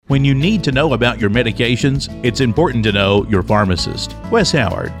When you need to know about your medications, it's important to know your pharmacist. Wes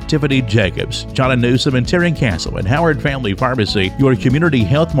Howard, Tiffany Jacobs, John Newsom, and Taryn Castle at Howard Family Pharmacy, your community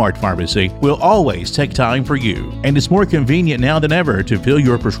Health Mart pharmacy, will always take time for you. And it's more convenient now than ever to fill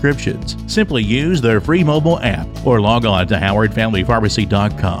your prescriptions. Simply use their free mobile app or log on to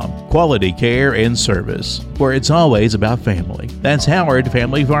howardfamilypharmacy.com. Quality care and service, where it's always about family. That's Howard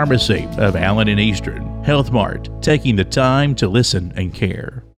Family Pharmacy of Allen and Eastern. Health Mart, taking the time to listen and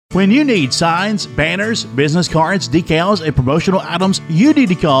care. When you need signs, banners, business cards, decals, and promotional items, you need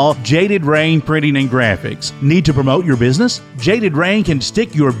to call Jaded Rain Printing and Graphics. Need to promote your business? Jaded Rain can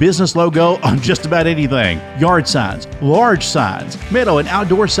stick your business logo on just about anything. Yard signs, large signs, meadow and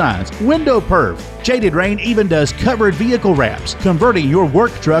outdoor signs, window perf. Jaded Rain even does covered vehicle wraps, converting your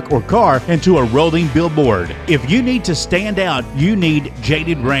work truck or car into a rolling billboard. If you need to stand out, you need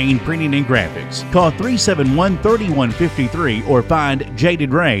Jaded Rain Printing and Graphics. Call 371-3153 or find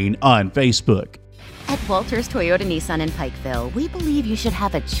Jaded Rain on Facebook. At Walters Toyota Nissan in Pikeville, we believe you should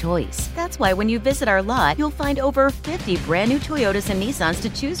have a choice. That's why when you visit our lot, you'll find over 50 brand new Toyotas and Nissans to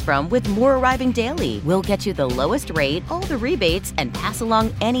choose from, with more arriving daily. We'll get you the lowest rate, all the rebates, and pass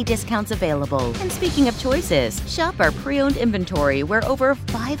along any discounts available. And speaking of choices, shop our pre-owned inventory, where over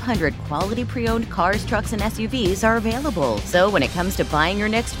 500 quality pre-owned cars, trucks, and SUVs are available. So when it comes to buying your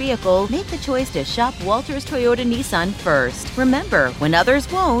next vehicle, make the choice to shop Walters Toyota Nissan first. Remember, when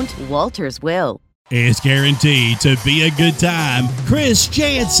others won't, Walters will. It's guaranteed to be a good time. Chris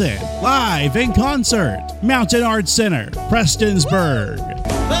Jansen, live in concert, Mountain Arts Center, Prestonsburg.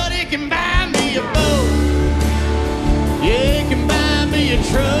 But it can buy me a boat. Yeah, it can buy me a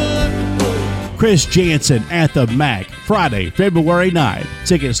truck. Chris Jansen at the MAC, Friday, February 9th.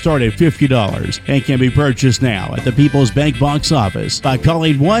 Tickets start at $50 and can be purchased now at the People's Bank box office by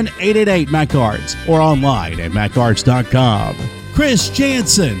calling 1-888-MAC-ARTS or online at macarts.com. Chris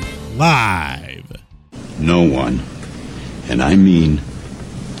Jansen, live. No one, and I mean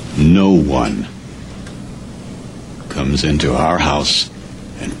no one, comes into our house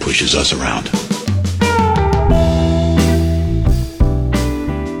and pushes us around.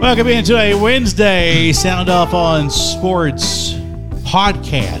 Welcome into a Wednesday Sound Off on Sports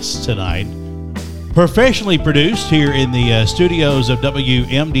podcast tonight. Professionally produced here in the studios of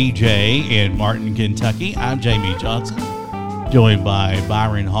WMDJ in Martin, Kentucky. I'm Jamie Johnson, joined by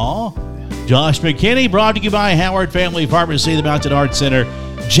Byron Hall. Josh McKinney, brought to you by Howard Family Pharmacy, the Mountain Arts Center,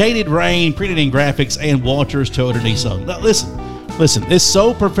 Jaded Rain Printing and Graphics, and Walters Toyota Nissan. Now, listen, it's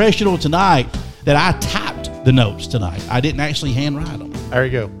so professional tonight that I typed the notes tonight. I didn't actually handwrite them. There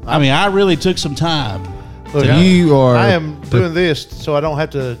you go. I really took some time. Look, I am doing this so I don't have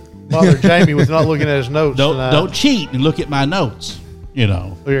to bother Jamie with not looking at his notes. Don't cheat and look at my notes. You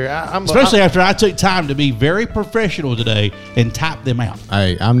know, Especially after I took time to be very professional today and type them out.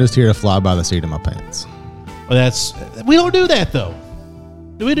 Hey, I'm just here to fly by the seat of my pants. Well, we don't do that though.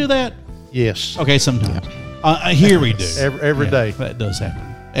 Do we do that? Yes. Okay, sometimes. Here we do. Every day. That does happen.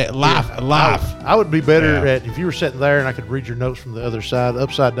 Life. I would be better at if you were sitting there and I could read your notes from the other side,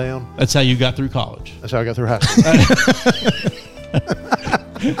 upside down. That's how you got through college. That's how I got through high school.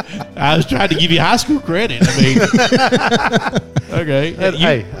 I was trying to give you high school credit. Okay.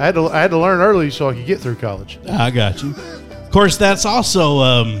 I had to learn early so I could get through college. I got you. Of course, that's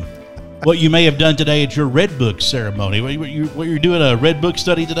also what you may have done today at your Red Book ceremony. You're doing a Red Book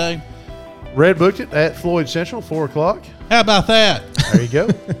study today? Red booked it at Floyd Central, 4 o'clock. How about that? There you go.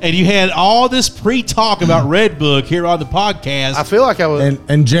 And you had all this pre-talk about Red Book here on the podcast. I feel like I was...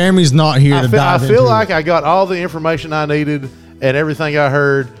 And Jeremy's not here to dive into I feel like I got all the information I needed, and everything I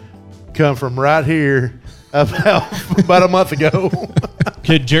heard come from right here about a month ago.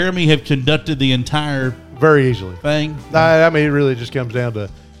 Could Jeremy have conducted the entire very easily thing? I mean, it really just comes down to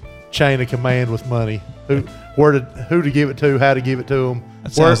chain of command with money. Who to give it to, how to give it to them,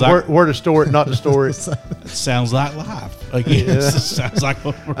 where to store it, not to store it. It sounds like life. Sounds like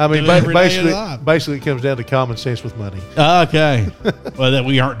what we're doing basically it comes down to common sense with money. Okay. Well,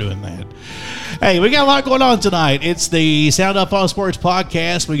 we aren't doing that. Hey, we got a lot going on tonight. It's the Sound Up on Sports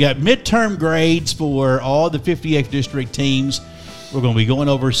podcast. We got midterm grades for all the 50X district teams. We're going to be going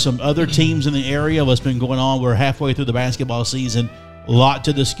over some other teams in the area, what's been going on. We're halfway through the basketball season. A lot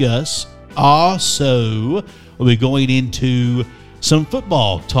to discuss. Also, we'll be going into some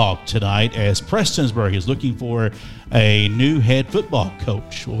football talk tonight as Prestonsburg is looking for a new head football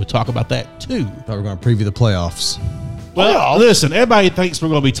coach. We'll talk about that too. Thought we were going to preview the playoffs. Well, listen, everybody thinks we're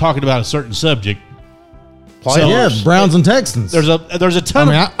going to be talking about a certain subject. So, yeah, Browns and Texans. There's a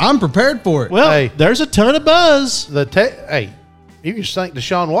ton. I'm prepared for it. Well, there's a ton of buzz. You can thank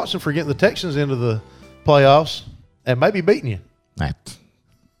Deshaun Watson for getting the Texans into the playoffs and maybe beating you.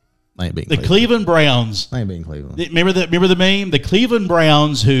 I ain't beating the Cleveland Browns. I ain't beating Cleveland. Remember the meme? The Cleveland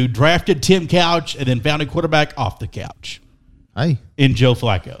Browns who drafted Tim Couch and then found a quarterback off the couch. Hey. In Joe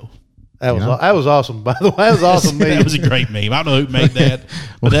Flacco. That was awesome. By the way, that was awesome meme. That was a great meme. I don't know who made that,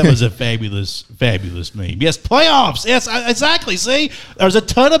 but that was a fabulous meme. Yes, playoffs. Yes, exactly. See, there's a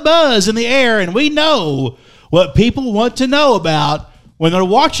ton of buzz in the air, and we know what people want to know about when they're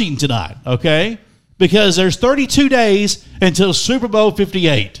watching tonight, okay? Because there's 32 days until Super Bowl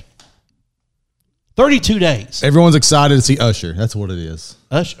 58. 32 days. Everyone's excited to see Usher. That's what it is.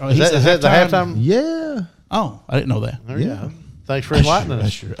 Usher. Oh, is that the halftime? Yeah. Oh, I didn't know that. Yeah. Thanks for enlightening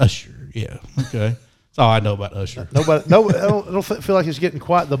us. Usher. Yeah. Okay. That's all I know about Usher. I don't feel like it's getting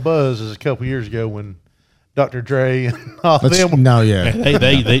quite the buzz as a couple years ago when Dr. Dre and all them. No, yeah.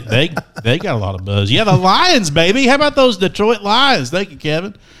 They got a lot of buzz. Yeah, the Lions, baby. How about those Detroit Lions? Thank you,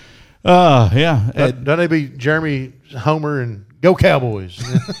 Kevin. Yeah. Don't they be Jeremy Homer and go Cowboys?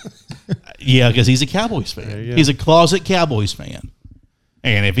 Yeah, because he's a Cowboys fan. He's a closet Cowboys fan.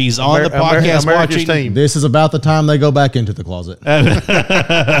 And if he's on the podcast watching, team. This is about the time they go back into the closet.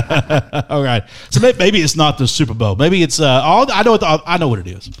 All right. So maybe it's not the Super Bowl. Maybe it's I know what it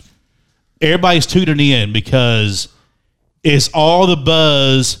is. Everybody's tuning in because it's all the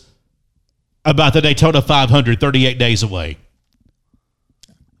buzz about the Daytona 500 38 days away.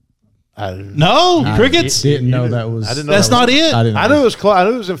 Crickets. Didn't know that was. I didn't know that's not it. I knew it was close. I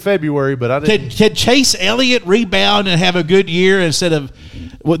knew it was in February, but I didn't. Can Chase Elliott rebound and have a good year instead of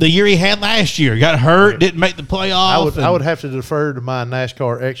the year he had last year? Got hurt, didn't make the playoff. I would have to defer to my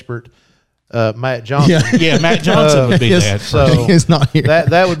NASCAR expert, Matt Johnson. Yeah, Matt Johnson would be that. So he's not here.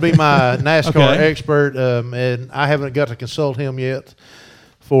 That would be my NASCAR expert, and I haven't got to consult him yet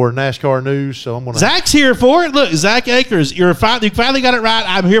for NASCAR news, so I'm going to... Zach's here for it. Look, Zach Akers, you finally got it right.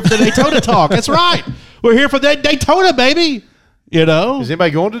 I'm here for the Daytona talk. That's right. We're here for that Daytona, baby. You know? Is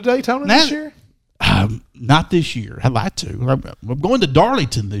anybody going to Daytona this year? Not this year. I'd like to. I'm going to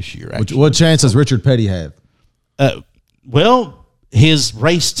Darlington this year, actually. What chance does Richard Petty have? Well, his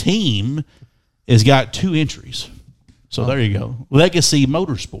race team has got 2 entries. So there you go. Legacy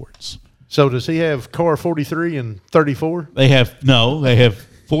Motorsports. So does he have car 43 and 34? They have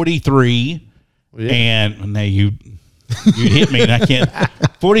 43, and now you hit me, and I can't.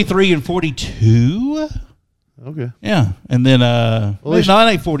 43 and 42. Okay. Yeah, and then no, it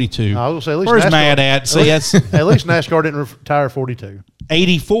ain't 42. I was going to say at least where's NASCAR, Matt at? See, that's at least NASCAR didn't retire 42.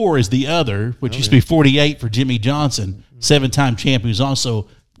 84 is the other, which used to be 48 for Jimmy Johnson, 7-time champion, who's also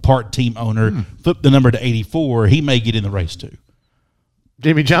part team owner. Flip the number to 84. He may get in the race too.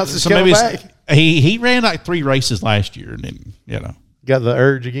 Jimmy Johnson's coming back. He ran like 3 races last year, and then got the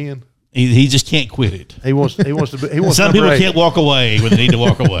urge again. He just can't quit it. He wants to. He wants Some people can't walk away when they need to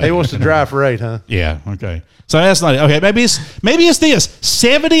walk away. He wants to drive for 8, huh? Yeah. Okay. So that's not it. Okay. Maybe it's this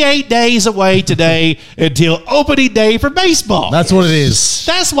 78 days away today until opening day for baseball. That's what it is.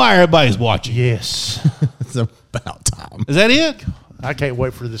 That's why everybody's watching. Yes. It's about time. Is that it? I can't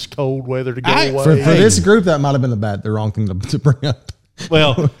wait for this cold weather to go away. For this group, that might have been the wrong thing to bring up.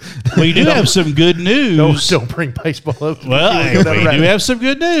 Well, we do have some good news. Don't bring baseball up. Well, we do have some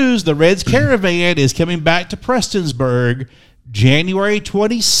good news. The Reds Caravan is coming back to Prestonsburg January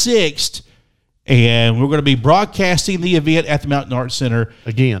 26th, and we're going to be broadcasting the event at the Mountain Arts Center.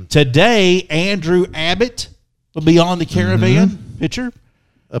 Again. Today, Andrew Abbott will be on the Caravan pitcher.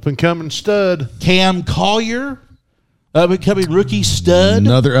 Up-and-coming stud. Cam Collier, up-and-coming rookie stud.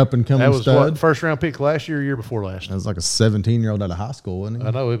 Another up-and-coming stud. That was first-round pick last year or year before last? That was like a 17-year-old out of high school, wasn't he?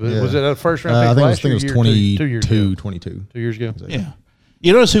 I know. Was it a first-round pick last year? I think it was 22. 2 years ago. Yeah.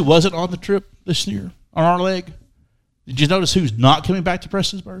 You notice who wasn't on the trip this year on our leg? Did you notice who's not coming back to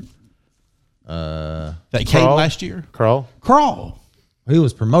Prestonsburg? That came last year? Crawl. He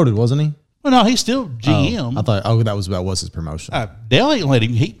was promoted, wasn't he? Well, no, he's still GM. I thought, that was his promotion. Dale ain't let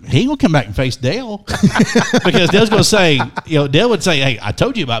him. He ain't gonna come back and face Dale because Dale's gonna say, Dale would say, "Hey, I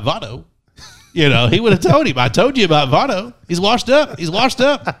told you about Votto." He would have told him, "I told you about Votto. He's washed up.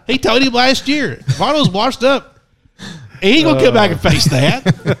 He told him last year. Votto's washed up. He ain't gonna come back and face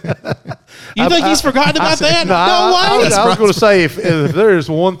that." You think he's forgotten about that? No way. I was going to say if there's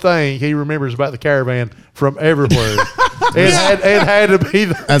one thing he remembers about the Caravan from everywhere, it had to be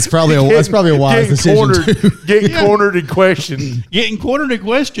that's probably a wise decision. Getting cornered and questioned. Getting cornered and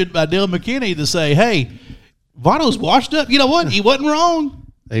questioned by Dale McKinney to say, "Hey, Votto's washed up." You know what? He wasn't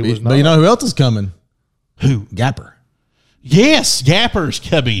wrong. He was not. But you know who else is coming? Who? Gapper. Yes, Gapper's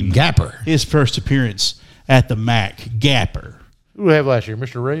coming. Gapper. His first appearance at the MAC. Gapper. Who did we have last year?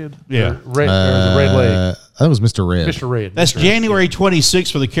 Mr. Red? Yeah. Or the Red Leg? That was Mr. Red. Mr. Red. That's January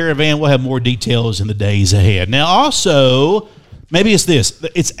 26th for the Caravan. We'll have more details in the days ahead. Now, also, Maybe it's this.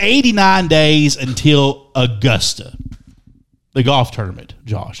 It's 89 days until Augusta, the golf tournament,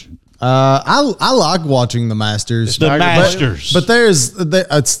 Josh. I like watching the Masters. The Masters. But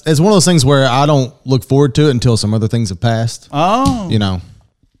it's one of those things where I don't look forward to it until some other things have passed. Oh. You know,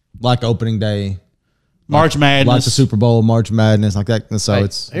 like opening day. March Madness. Like the Super Bowl, March Madness, like that. So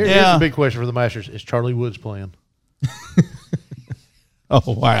here's the big question for the Masters. Is Charlie Woods playing?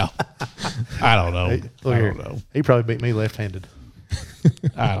 Oh, wow. I don't know. I don't know. He probably beat me left-handed.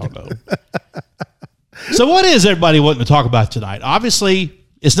 I don't know. So what is everybody wanting to talk about tonight? Obviously,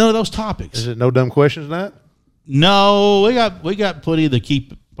 it's none of those topics. Is it no dumb questions tonight? No, we got plenty to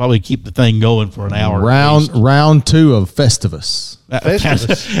probably keep the thing going for an hour. Round 2 of Festivus.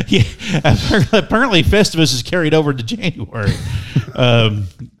 Yeah, apparently Festivus is carried over to January.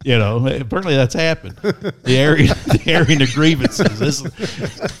 Apparently that's happened. The airing of grievances.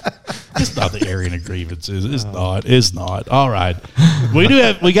 It's not the airing of grievances. It's not. All right.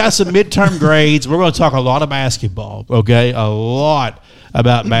 We got some midterm grades. We're going to talk a lot of basketball. Okay, a lot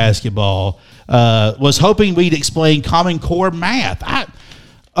about basketball. Was hoping we'd explain Common Core math.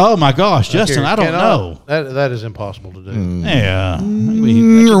 Oh my gosh, Justin, I don't know. That is impossible to do. Yeah,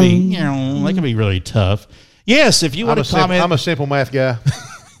 that can be really tough. Yes, if you want to comment, I'm a simple math guy.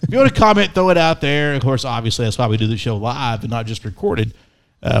 If you want to comment, throw it out there. Of course, obviously, that's why we do the show live and not just recorded.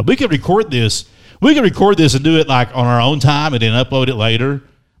 We could record this. We could record this and do it like on our own time and then upload it later,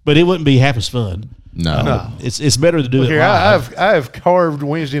 but it wouldn't be half as fun. No. It's better to do it here, live. I have carved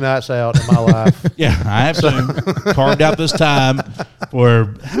Wednesday nights out in my life. Yeah, I have carved out this time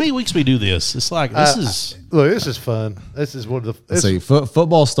for how many weeks we do this? It's like this is fun. This is what let's see.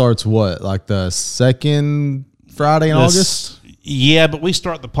 Football starts what, like the second Friday in August? Yeah, but we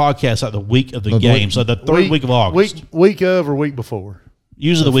start the podcast like the week of the game, so the third week of August. Week of or week before?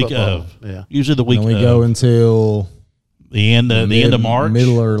 Usually the week football. Of. Yeah. Usually the week of. And we go until the end of March,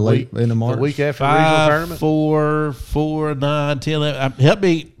 middle or late end of March. The week after the regional tournament. 4, 9, 10. Help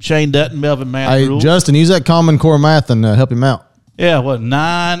me, Shane Dutton, Melvin Math. Hey, rules. Justin, use that Common Core math and help him out. Yeah,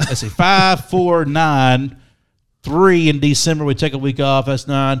 9? Let's see, 5, 4, 9, 3 in December. We take a week off. That's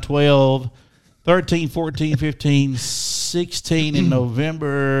 9, 12, 13, 14, 15, 16 in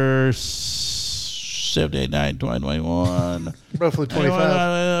November. 17, 18, 19, 20, 21. Roughly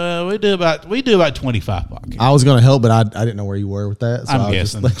 25. We do about 25 podcasts. I was going to help, but I didn't know where you were with that. So I'm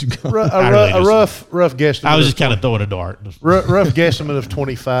guessing. Just let you go. A rough guesstimate. I was just kind of throwing a dart. Rough guesstimate of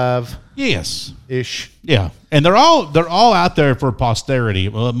 25. Yes. Ish. Yeah, and they're all out there for posterity.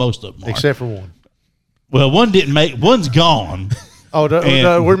 Well, most of them are. Except for one. Well, one didn't make. One's gone. Oh,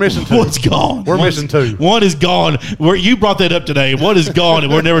 no, we're missing 2. One's gone. We're missing 2. One is gone. You brought that up today. One is gone,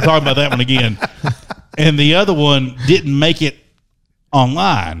 and we're never talking about that one again. And the other one didn't make it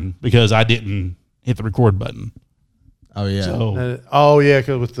online because I didn't hit the record button. Oh, yeah. So,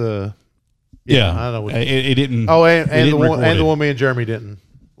 because with the... Yeah. I know. It didn't... Oh, and the one me and Jeremy didn't.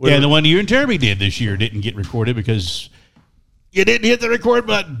 And the one you and Jeremy did this year didn't get recorded because you didn't hit the record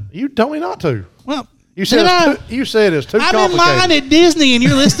button. You told me not to. Well... You said it's too complicated. I'm in line at Disney, and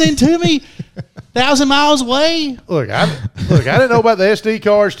you're listening to me 1,000 miles away. Look, I didn't know about the SD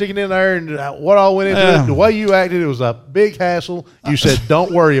card sticking in there and what all went into it. The way you acted, it was a big hassle. You said,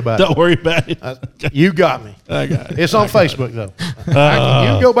 "Don't worry about it." Don't worry about it. You got me. I got it. It's on Facebook though. You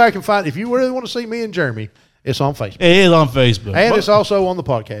can go back and find if you really want to see me and Jeremy. It's on Facebook. It is on Facebook, and it's also on the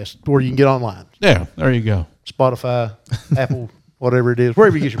podcast where you can get online. Yeah, there you go. Spotify, Apple, whatever it is,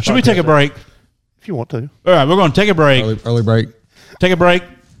 wherever you get your. Should we take a break? If you want to. All right, we're going to take a break. Early break. Take a break.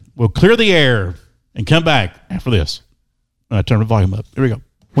 We'll clear the air and come back after this. Turn the volume up. Here we go.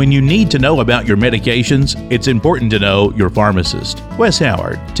 When you need to know about your medications, it's important to know your pharmacist. Wes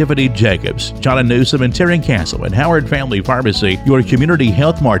Howard, Tiffany Jacobs, John Newsom, and Terry Castle at Howard Family Pharmacy, your community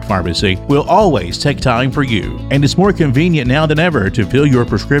health mart pharmacy, will always take time for you. And it's more convenient now than ever to fill your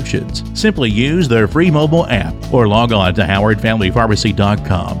prescriptions. Simply use their free mobile app or log on to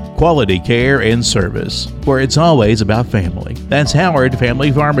howardfamilypharmacy.com. Quality care and service, where it's always about family. That's Howard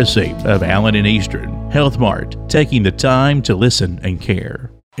Family Pharmacy of Allen and Eastern. Health Mart, taking the time to listen and care.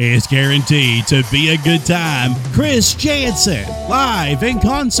 It's guaranteed to be a good time. Chris Jansen, live in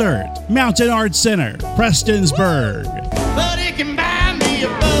concert. Mountain Arts Center, Prestonsburg. But it can buy me a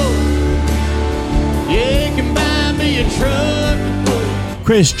boat. Yeah, it can buy me a truck.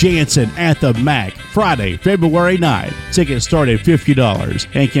 Chris Jansen at the MAC, Friday, February 9th. Tickets start at $50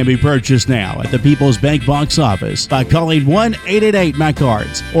 and can be purchased now at the People's Bank box office by calling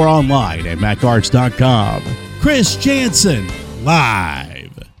 1-888-MAC-ARTS or online at macarts.com. Chris Jansen, live.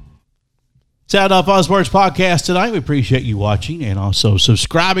 Sound Off on Sports Podcast tonight. We appreciate you watching and also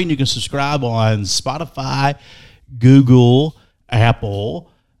subscribing. You can subscribe on Spotify, Google, Apple.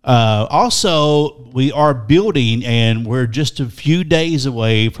 Also, we are building, and we're just a few days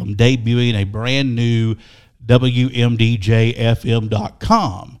away from debuting a brand new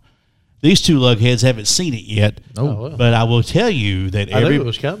WMDJFM.com. These two lugheads haven't seen it yet, but I will tell you that I knew it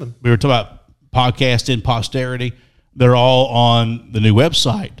was coming. We were talking about podcasting posterity. They're all on the new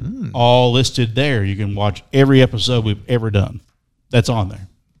website, all listed there. You can watch every episode we've ever done. That's on there.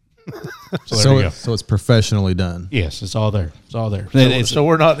 So it's professionally done. Yes, it's all there. It's all there. So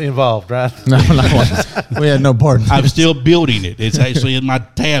we're not involved, right? No, we had no part in it. I'm still building it. It's actually in my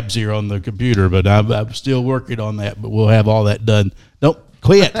tabs here on the computer, but I'm still working on that. But we'll have all that done. Don't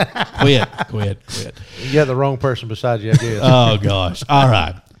quit. You got the wrong person beside you, I guess. Oh, gosh. All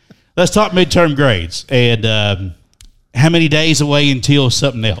right. Let's talk midterm grades. And how many days away until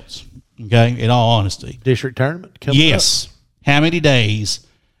something else? Okay, in all honesty. District tournament coming up. How many days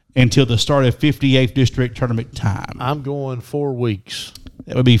until the start of 58th district tournament time? I'm going 4 weeks.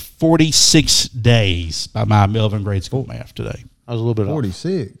 That would be 46 days by my Melvin grade school math today. I was a little bit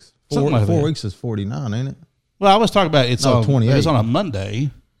 46. Like 4 weeks is 49, ain't it? Well, I was talking about it's 28. It's on a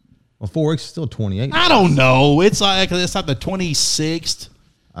Monday. Well, 4 weeks is still 28. I don't know. It's like the 26th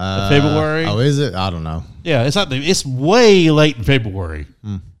of February. Oh, is it? I don't know. Yeah, it's way late in February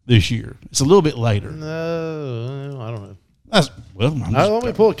this year. It's a little bit later. No, I don't know. Let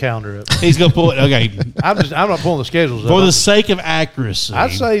me pull a calendar up. He's gonna pull it. Okay, I'm not pulling the schedules for up. the sake of accuracy.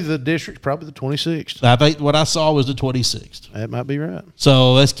 I'd say the district's probably the 26th. I think what I saw was the 26th. That might be right.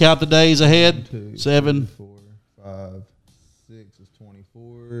 So let's count the days ahead. 2, 7, 3, 4, 5, 6 is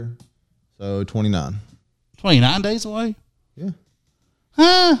 24. So 29. 29 days away. Yeah.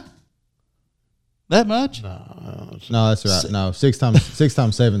 Huh? That much? No, that's right. No, 6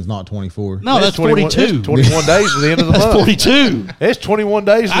 times 7 is not 24. No, that's 42. It's 21 days to the end of the That's month. 42. It's 21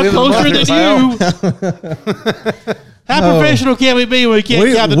 days to the I'm end of the closer month. than you. How professional can we be when we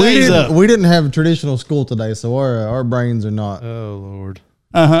can't count the days up? We didn't have a traditional school today, so our brains are not. Oh, Lord.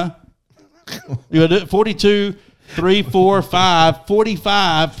 You got to do it 42, 3, 4, 5,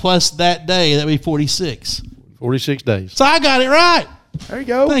 45 plus that day. That would be 46. 46 days. So I got it right. There you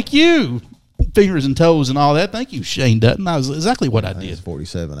go. Thank you. Fingers and toes and all that. Thank you, Shane Dutton. That was exactly what I did. It's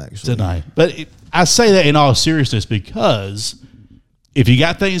 47 actually tonight. But I say that in all seriousness because if you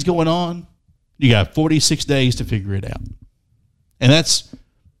got things going on, you got 46 days to figure it out, and that's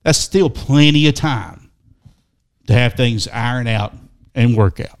still plenty of time to have things iron out and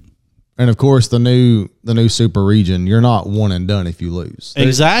work out. And of course, the new super region, you're not one and done if you lose.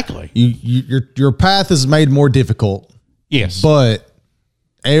 Exactly. Your path is made more difficult. Yes, but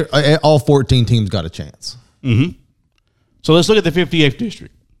all 14 teams got a chance. Mm-hmm. So let's look at the 58th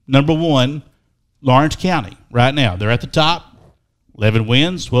district. Number 1, Lawrence County. Right now, they're at the top. 11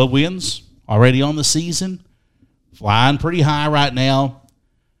 wins, 12 wins already on the season. Flying pretty high right now.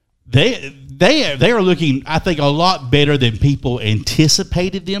 They are looking, I think, a lot better than people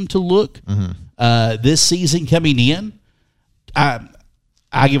anticipated them to look this season coming in. I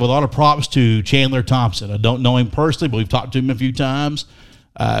give a lot of props to Chandler Thompson. I don't know him personally, but we've talked to him a few times.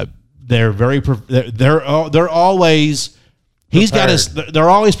 They're always they're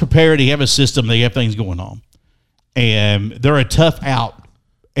always prepared. They have a system. They have things going on, and they're a tough out.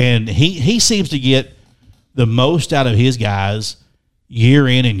 And he seems to get the most out of his guys year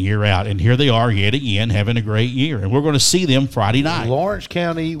in and year out. And here they are yet again having a great year. And we're going to see them Friday night. Lawrence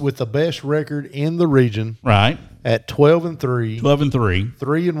County with the best record in the region, right? At 12-3, 12-3,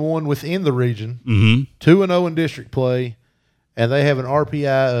 3-1 within the region, 2-0 in district play. And they have an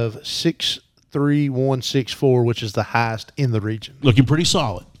RPI of 6.3164, which is the highest in the region. Looking pretty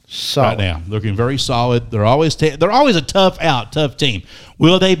solid right now. Looking very solid. They're always a tough team.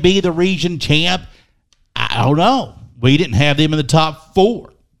 Will they be the region champ? I don't know. We didn't have them in the top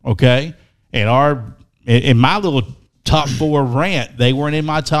 4. Okay, in my little top 4 rant, they weren't in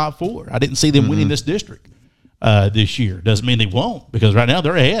my top 4. I didn't see them winning this district this year. Doesn't mean they won't, because right now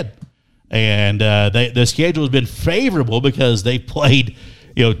they're ahead. And the schedule has been favorable because they played,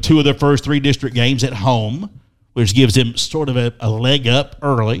 2 of their first 3 district games at home, which gives them sort of a leg up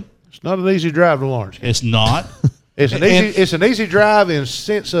early. It's not an easy drive to Lawrence. It's not. It's an easy drive in the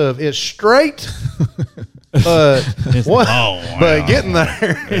sense of it's straight, but getting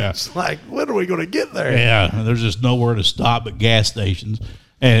there, it's like, when are we going to get there? Yeah, there's just nowhere to stop but gas stations.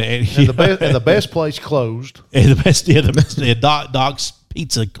 And the best place closed. And the best Doc's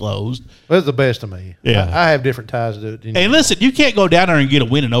Pizza closed. That's the best of me. Yeah, I have different ties to it. And listen, you can't go down there and get a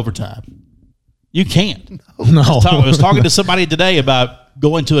win in overtime. You can't. No. I was talking to somebody today about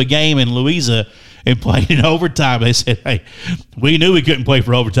going to a game in Louisa, and played in overtime. They said, "Hey, we knew we couldn't play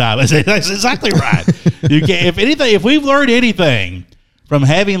for overtime." I said, "That's exactly right. You can't, if we've learned anything from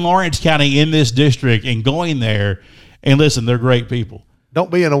having Lawrence County in this district and going there, and listen, they're great people. Don't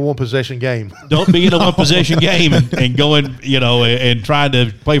be in a one-possession game. Don't be in a one-possession game and going, and trying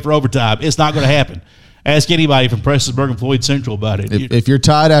to play for overtime. It's not going to happen. Ask anybody from Prestonsburg and Floyd Central about it. If you're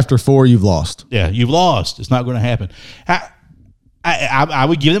tied after 4, you've lost. Yeah, you've lost. It's not going to happen. I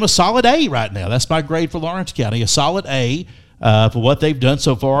would give them a solid A right now. That's my grade for Lawrence County, a solid A for what they've done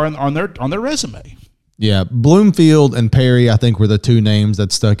so far on their resume. Yeah, Bloomfield and Perry, I think, were the two names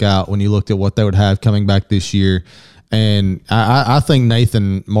that stuck out when you looked at what they would have coming back this year. And I think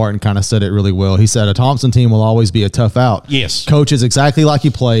Nathan Martin kind of said it really well. He said a Thompson team will always be a tough out. Yes. Coaches exactly like he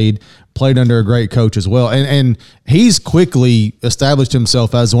played under a great coach as well. And he's quickly established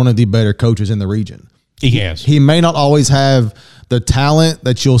himself as one of the better coaches in the region. He has. He may not always have the talent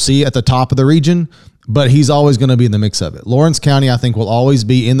that you'll see at the top of the region, but he's always going to be in the mix of it. Lawrence County, I think, will always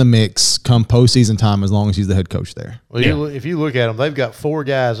be in the mix come postseason time as long as he's the head coach there. Well, if you look at them, they've got 4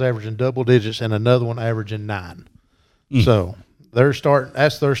 guys averaging double digits and another one averaging 9. So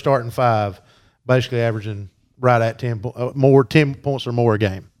that's their starting 5, basically averaging right at 10 points or more a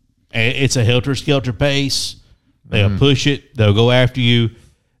game. It's a helter-skelter pace. They'll push it. They'll go after you.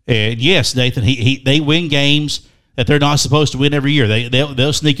 And yes, Nathan, they win games that they're not supposed to win every year.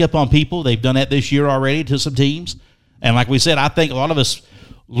 They'll sneak up on people. They've done that this year already to some teams. And like we said, I think a lot of us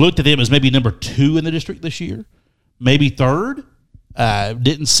looked at them as maybe number 2 in the district this year, maybe 3rd.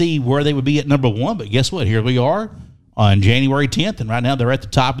 Didn't see where they would be at number 1, but guess what? Here we are on January 10th, and right now they're at the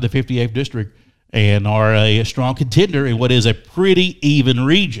top of the 58th district and are a strong contender in what is a pretty even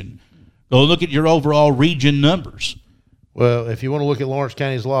region. Go look at your overall region numbers. Well, if you want to look at Lawrence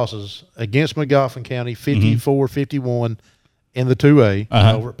County's losses, against McGoffin County, 54-51 in the 2A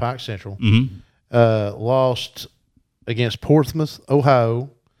over at Pike Central. Lost against Portsmouth, Ohio,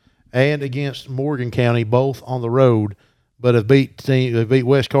 and against Morgan County, both on the road, but have beat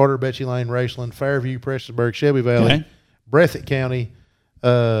West Carter, Betsy Layne, Raceland, Fairview, Prestonsburg, Shelby Valley, Breathitt County,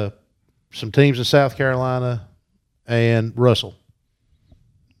 some teams in South Carolina, and Russell.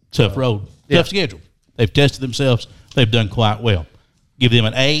 Tough road. Tough schedule. They've tested themselves. They've done quite well. Give them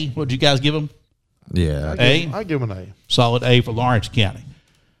an A. What did you guys give them? Yeah. I give them an A. Solid A for Lawrence County.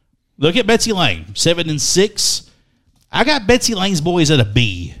 Look at Betsy Layne, 7-6. I got Betsy Layne's boys at a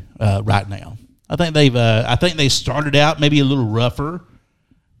B right now. I think they started out maybe a little rougher,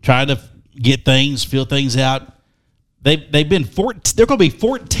 trying to get things, feel things out. They've been they're going to be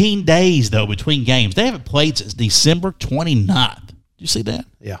 14 days though between games. They haven't played since December 29th. Did you see that?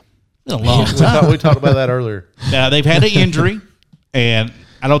 Yeah. It's been a long time. We talked about that earlier. Now they've had an injury, and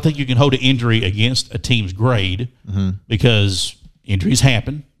I don't think you can hold an injury against a team's grade because injuries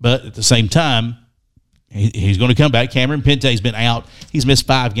happen. But at the same time, he's going to come back. Cameron Pente's been out. He's missed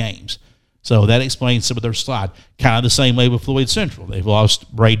 5 games. So that explains some of their slide. Kind of the same way with Floyd Central. They've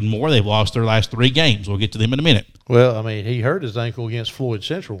lost Braden Moore. They've lost their last 3 games. We'll get to them in a minute. Well, I mean, he hurt his ankle against Floyd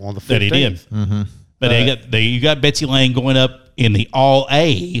Central on the 15th. That he did. But you got Betsy Layne going up in the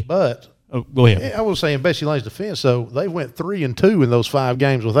All-A. But go ahead. I was saying Betsy Layne's defense, though, they went 3-2 in those 5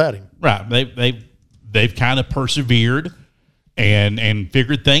 games without him. Right. They've kind of persevered and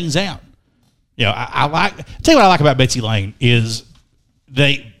figured things out. You know, tell you what I like about Betsy Layne is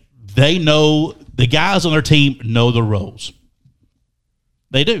they know, the guys on their team know the roles.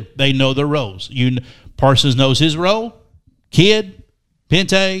 They do. They know their roles. Parsons knows his role. Kidd,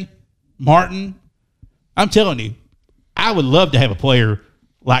 Pente, Martin. I'm telling you, I would love to have a player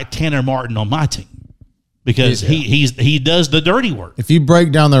like Tanner Martin on my team because he does the dirty work. If you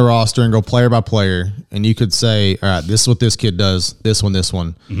break down their roster and go player by player, and you could say, all right, this is what this kid does, this one,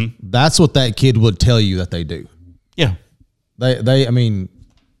 that's what that kid would tell you that they do. Yeah.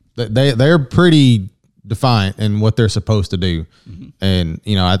 They're pretty defiant in what they're supposed to do. And,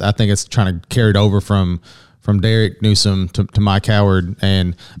 I think it's trying to carry it over from Derek Newsom to Mike Howard.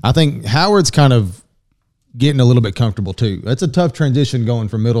 And I think Howard's kind of getting a little bit comfortable too. It's a tough transition going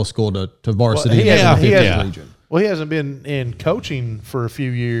from middle school to varsity. Region. Well, he hasn't been in coaching for a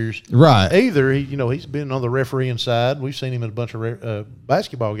few years, right? Either he's been on the refereeing side. We've seen him in a bunch of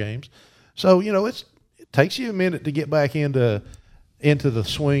basketball games. So it takes you a minute to get back into the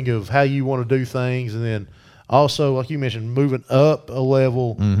swing of how you want to do things, and then also, like you mentioned, moving up a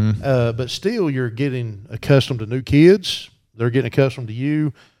level. But still, you're getting accustomed to new kids. They're getting accustomed to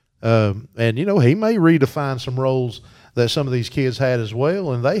you. And he may redefine some roles that some of these kids had as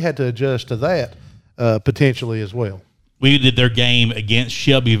well, and they had to adjust to that potentially as well. We did their game against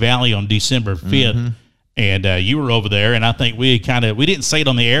Shelby Valley on December 5th, and you were over there, and I think we didn't say it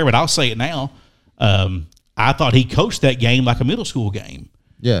on the air, but I'll say it now. I thought he coached that game like a middle school game.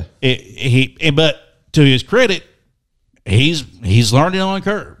 Yeah. But to his credit, he's learning on the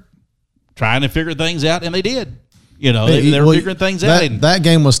curve, trying to figure things out, and they did. You know, they were figuring things out. That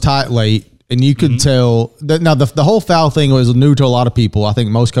game was tight late, and you could tell that. Now the whole foul thing was new to a lot of people. I think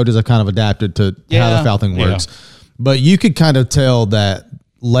most coaches have kind of adapted to how the foul thing works. But you could kind of tell that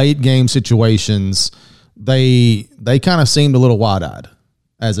late game situations, they kind of seemed a little wide-eyed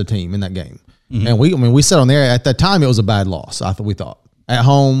as a team in that game. And we sat on there at that time. It was a bad loss. We thought at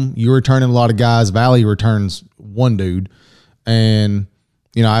home you returning a lot of guys. Valley returns one dude, and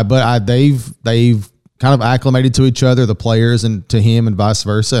they've kind of acclimated to each other, the players, and to him, and vice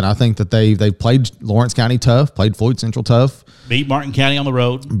versa. And I think that they've played Lawrence County tough, played Floyd Central tough, beat Martin County on the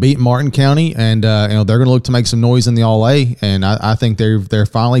road, and they're going to look to make some noise in the All-A. And I think they're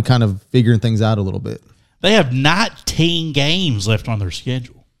finally kind of figuring things out a little bit. They have 19 games left on their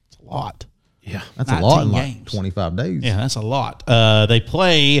schedule. It's a lot. Yeah, that's a lot in like 25 days. Yeah, that's a lot. They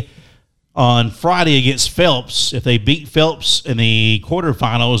play on Friday against Phelps. If they beat Phelps in the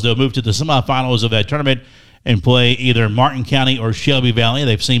quarterfinals, they'll move to the semifinals of that tournament and play either Martin County or Shelby Valley.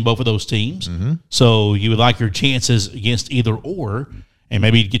 They've seen both of those teams. So you would like your chances against either or, and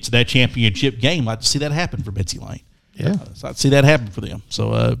maybe get to that championship game. I'd like to see that happen for Betsy Layne. Yeah. So I'd see that happen for them.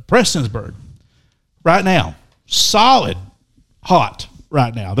 So Prestonsburg, right now, solid, hot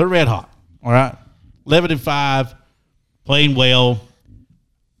right now. They're red hot, all right? 11-5, playing well.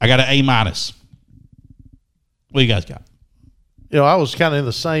 I got an A-. What do you guys got? I was kind of in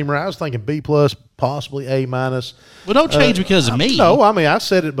the same route. I was thinking B+, possibly A-. Well, don't change because of me. No, I mean, I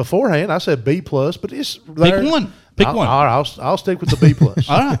said it beforehand. I said B+, but it's there. Pick one. Pick one. All right, I'll stick with the B+.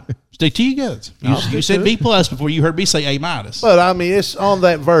 All right. Stick to your guns. You said B+ before you heard me say A-. But, I mean, it's on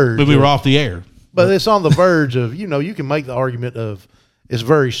that verge. But we were off the air. But it's on the verge of, you can make the argument of it's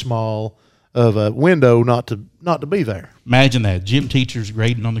very small of a window not to be there. Imagine that. Gym teachers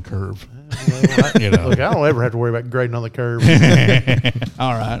grading on the curve. Look, I don't ever have to worry about grading on the curve.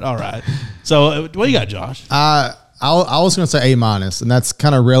 All right. So what do you got, Josh? I was going to say A-, and that's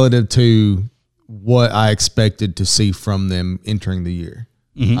kind of relative to what I expected to see from them entering the year.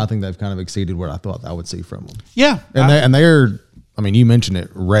 I think they've kind of exceeded what I thought I would see from them. Yeah. And they're, I mean, you mentioned it,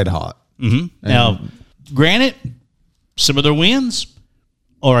 red hot. Now, granted, some of their wins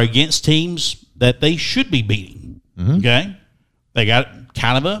are against teams that they should be beating. Okay? They got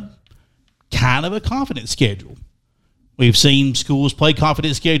kind of a confident schedule. We've seen schools play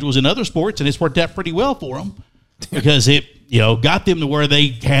confident schedules in other sports, and it's worked out pretty well for them because it, got them to where they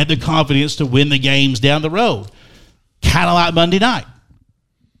had the confidence to win the games down the road. Kind of like Monday night.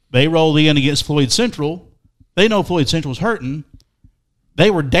 They rolled in against Floyd Central. They know Floyd Central's hurting. They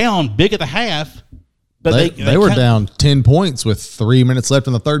were down big at the half, but they were down 10 points with 3 minutes left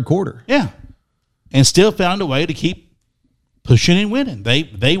in the third quarter. Yeah, and still found a way to keep pushing and winning.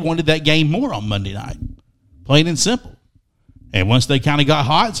 They wanted that game more on Monday night, plain and simple. And once they kind of got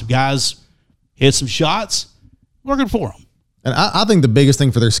hot, some guys hit some shots, working for them. And I think the biggest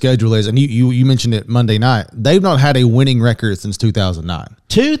thing for their schedule is, and you mentioned it Monday night, they've not had a winning record since 2009.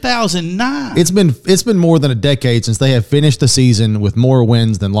 2009. It's been more than a decade since they have finished the season with more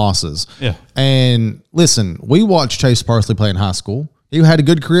wins than losses. Yeah. And listen, we watched Chase Parsley play in high school. He had a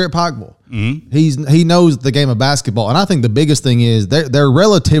good career at Pikeville. He knows the game of basketball, and I think the biggest thing is they're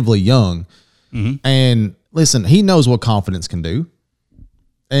relatively young. And listen, he knows what confidence can do,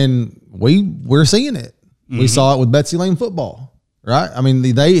 and we're seeing it. We saw it with Betsy Layne football, right? I mean,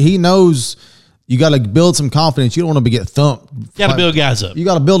 he knows you got to build some confidence. You don't want to get thumped. You got to build guys up. You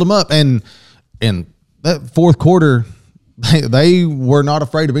got to build them up. And in that fourth quarter, they were not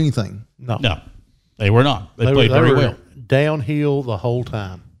afraid of anything. No, they were not. They played very well. Downhill the whole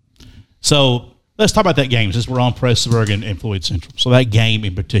time. So let's talk about that game since we're on Prestonsburg and Floyd Central. So that game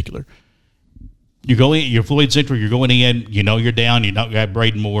in particular, you go in, you're Floyd Central, you're going in, you're down, you don't got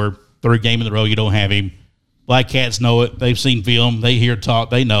Braden Moore, third game in the row, you don't have him. Black Cats know it. They've seen film. They hear talk.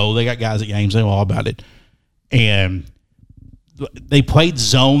 They know. They got guys at games. They know all about it. And they played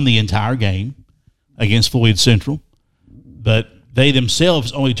zone the entire game against Floyd Central. But they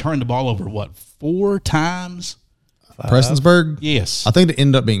themselves only turned the ball over, 4 times? Prestonsburg? Yes. I think it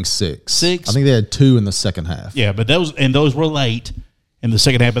ended up being 6. 6? I think they had 2 in the second half. Yeah, but those were late in the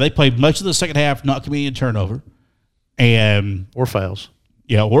second half. But they played much of the second half not committing a turnover. Or fouls.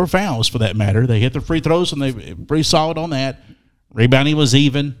 Yeah, or fouls for that matter. They hit their free throws, and they were pretty solid on that. Rebounding was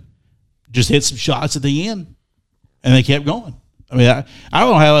even. Just hit some shots at the end, and they kept going. I mean, I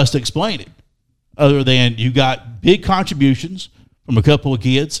don't know how else to explain it other than you got big contributions from a couple of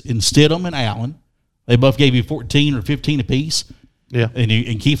kids in Stidham and Allen. They both gave you 14 or 15 apiece. Yeah.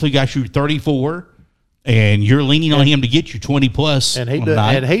 And Keithley got you 34. and you're leaning on him to get you 20 plus. And he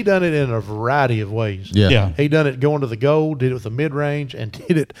done it in a variety of ways. Yeah. He done it going to the goal, did it with the mid range, and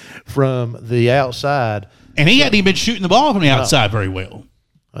did it from the outside. And he hadn't even been shooting the ball from the outside very well.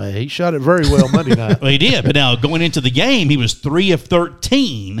 He shot it very well Monday night. Well, he did. But now going into the game, he was 3 of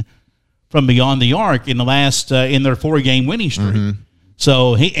 13 from beyond the arc in the last in their 4-game winning streak. Mm-hmm.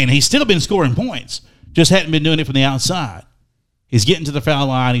 So he's still been scoring points, just hadn't been doing it from the outside. He's getting to the foul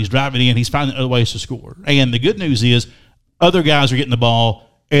line. He's driving in. He's finding other ways to score. And the good news is other guys are getting the ball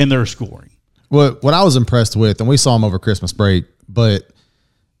and they're scoring. What I was impressed with, and we saw him over Christmas break, but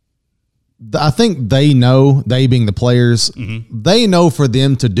I think they know, they being the players, they know for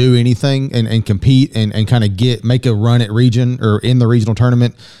them to do anything and compete and kind of make a run at region or in the regional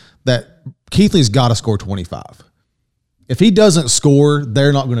tournament, that Keithley's got to score 25. If he doesn't score,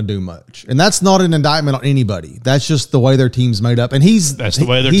 they're not going to do much. And that's not an indictment on anybody. That's just the way their team's made up. And that's the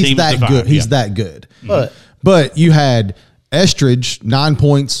way their team's that defined, good. He's that good. But you had Estridge, 9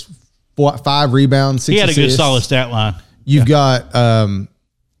 points, 5 rebounds, 6 assists. He had a good solid stat line. You've got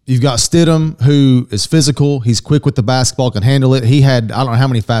Stidham, who is physical. He's quick with the basketball, can handle it. He had, I don't know how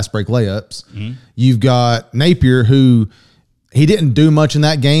many fast break layups. Mm-hmm. You've got Napier, who he didn't do much in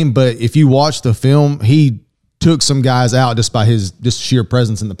that game, but if you watch the film, he took some guys out just by his sheer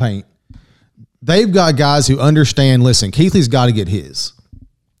presence in the paint. They've got guys who understand, listen, Keithley's got to get his.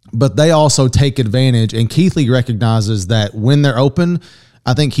 But they also take advantage, and Keithley recognizes that when they're open,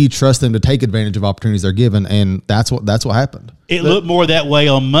 I think he trusts them to take advantage of opportunities they're given, and that's what happened. It looked more that way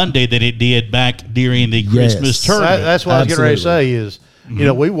on Monday than it did back during the Christmas tournament. That's what I was getting ready to say is,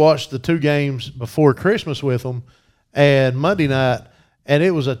 we watched the 2 games before Christmas with them and Monday night, and it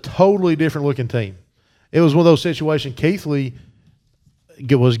was a totally different looking team. It was one of those situations. Keithley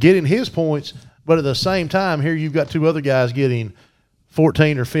was getting his points, but at the same time, here you've got 2 other guys getting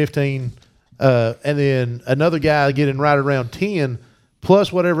 14 or 15, and then another guy getting right around 10,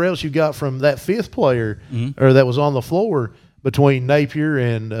 plus whatever else you got from that 5th player or that was on the floor between Napier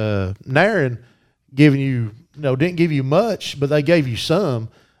and Naren, giving you, didn't give you much, but they gave you some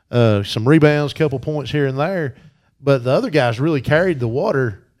rebounds, couple points here and there. But the other guys really carried the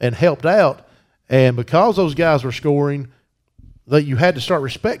water and helped out. And because those guys were scoring, that you had to start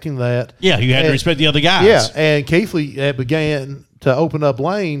respecting that. Yeah, you had to respect the other guys. Yeah, and Keithley began to open up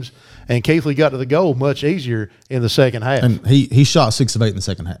lanes, and Keithley got to the goal much easier in the second half. And he shot 6 of 8 in the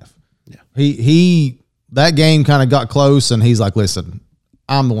second half. Yeah, he that game kind of got close, and he's like, listen,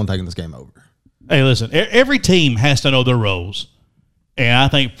 I'm the one taking this game over. Hey, listen, every team has to know their roles, and I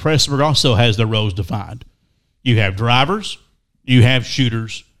think Prestonsburg also has their roles defined. You have drivers, you have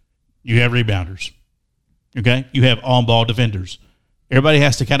shooters, you have rebounders, okay? You have on-ball defenders. Everybody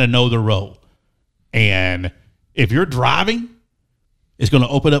has to kind of know their role. And if you're driving, it's going to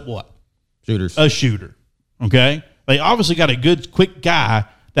open up what? Shooters. A shooter, okay? They obviously got a good, quick guy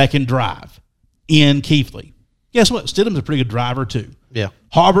that can drive in Keithley. Guess what? Stidham's a pretty good driver too. Yeah.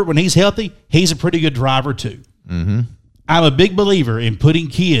 Harbert, when he's healthy, he's a pretty good driver too. Mm-hmm. I'm a big believer in putting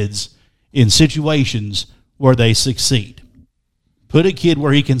kids in situations where they succeed. Put a kid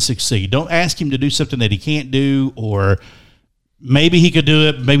where he can succeed. Don't ask him to do something that he can't do, or maybe he could do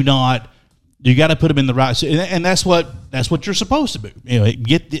it, maybe not. You got to put him in the right, and that's what you're supposed to do.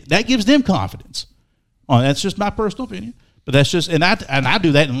 That gives them confidence. That's just my personal opinion, but that's just and I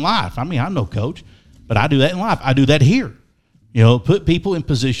do that in life. I mean, I'm no coach, but I do that in life. I do that here. Put people in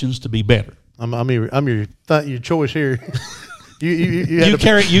positions to be better. I'm your choice here. You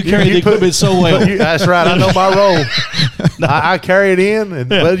carry the equipment so well. That's right. I know my role. I carry it in,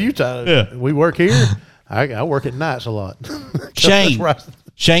 and we work here. I work at nights a lot.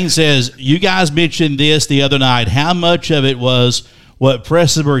 Shane says, you guys mentioned this the other night. How much of it was what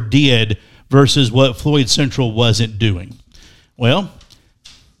Prestonsburg did versus what Floyd Central wasn't doing? Well,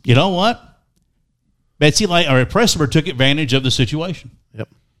 you know what? Betsy Layne or Prestonsburg took advantage of the situation. Yep.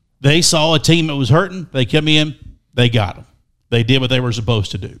 They saw a team that was hurting. They come in. They got them. They did what they were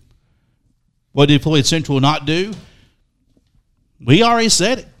supposed to do. What did Floyd Central not do? We already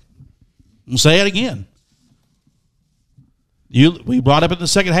said it. We'll say it again. We brought up in the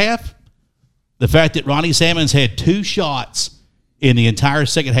second half the fact that Ronnie Salmons had 2 shots in the entire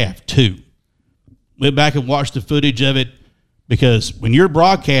second half. 2. Went back and watched the footage of it because when you're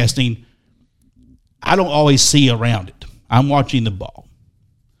broadcasting, I don't always see around it. I'm watching the ball.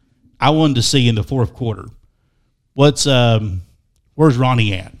 I wanted to see in the fourth quarter. Where's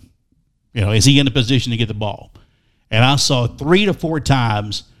Ronnie at? Is he in a position to get the ball? And I saw 3 to 4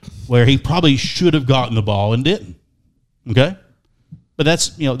 times where he probably should have gotten the ball and didn't. Okay? But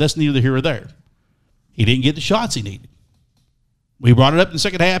that's neither here or there. He didn't get the shots he needed. We brought it up in the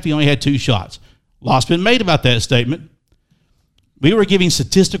second half. He only had 2 shots. Lot's been made about that statement. We were giving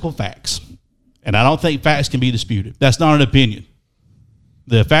statistical facts, and I don't think facts can be disputed. That's not an opinion.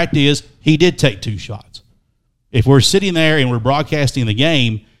 The fact is, he did take 2 shots. If we're sitting there and we're broadcasting the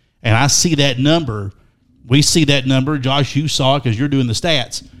game, and I see that number, we see that number, Josh, you saw it because you're doing the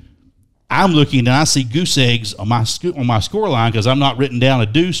stats. I'm looking and I see goose eggs on my score line because I'm not written down a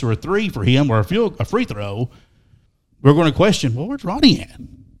deuce or a 3 for him or a free throw. We're going to question, well, where's Ronnie at?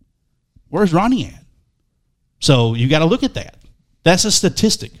 Where's Ronnie at? So you got to look at that. That's a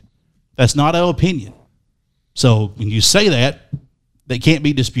statistic. That's not an opinion. So when you say that, they can't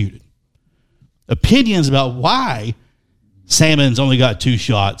be disputed. Opinions about why Salmon's only got 2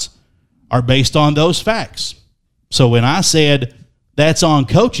 shots are based on those facts. So when I said that's on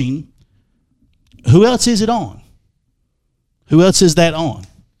coaching, who else is it on? Who else is that on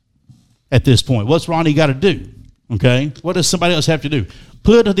at this point? What's Ronnie got to do? Okay? What does somebody else have to do?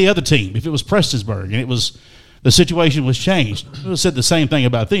 Put it to the other team. If it was Prestonsburg and it was the situation was changed, we would have said the same thing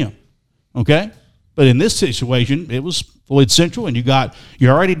about them. Okay? But in this situation, it was Floyd Central, and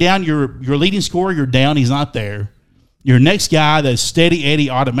you're already down. Your leading scorer, you're down. He's not there. Your next guy that's steady Eddie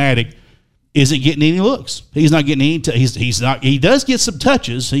automatic isn't getting any looks. He's not getting any. He's not. He does get some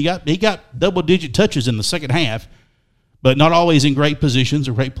touches. He got double-digit touches in the second half, but not always in great positions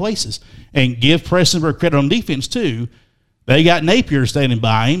or great places. And give Prestonsburg credit on defense too. They got Napier standing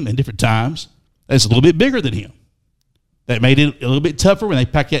by him in different times. That's a little bit bigger than him. That made it a little bit tougher when they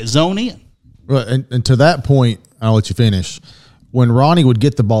packed that zone in. Well, and to that point, I'll let you finish. When Ronnie would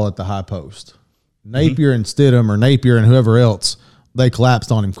get the ball at the high post, Napier and Stidham or Napier and whoever else, they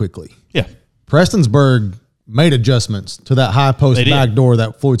collapsed on him quickly. Yeah. Prestonsburg made adjustments to that high post back door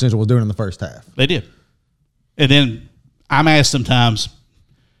that Floyd Central was doing in the first half. They did. And then I'm asked sometimes,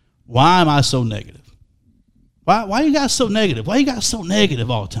 why am I so negative? Why you guys so negative? Why you guys so negative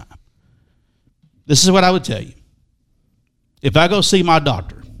all the time? This is what I would tell you. If I go see my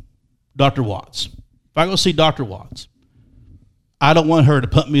doctor, Dr. Watts, if I go see Dr. Watts, I don't want her to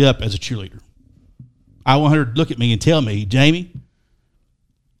pump me up as a cheerleader. I want her to look at me and tell me, Jamie,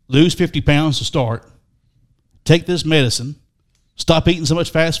 lose 50 pounds to start, take this medicine, stop eating so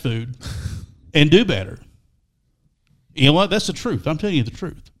much fast food, and do better. You know what? That's the truth. I'm telling you the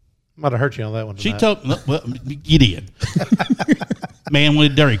truth. Might have hurt you on that one tonight. She told me, well, you did. Man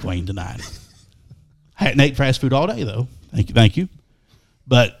wanted Dairy Queen tonight. Hadn't ate fast food all day, though. Thank you.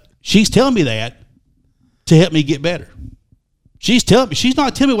 But she's telling me that to help me get better. She's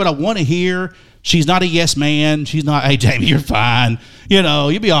not telling me what I want to hear. She's not a yes man. She's not, hey, Jamie, you're fine.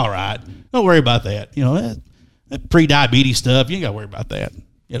 You'll be all right. Don't worry about that. That pre-diabetes stuff, you ain't got to worry about that.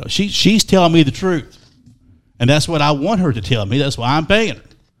 She's telling me the truth. And that's what I want her to tell me. That's why I'm paying her.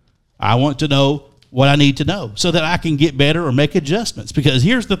 I want to know what I need to know so that I can get better or make adjustments. Because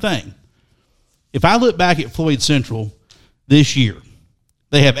here's the thing. If I look back at Floyd Central this year,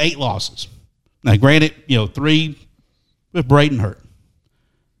 they have 8 losses. Now, granted, 3 with Braden hurt.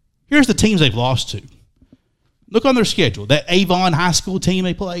 Here's the teams they've lost to. Look on their schedule. That Avon High School team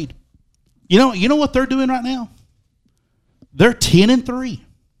they played. You know what they're doing right now? They're 10-3.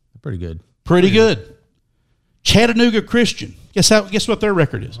 Pretty good. Pretty good. Chattanooga Christian. Guess what their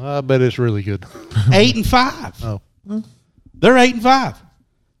record is? I bet it's really good. 8-5. Oh. They're 8-5.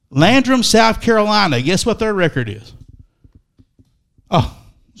 Landrum, South Carolina. Guess what their record is? Oh,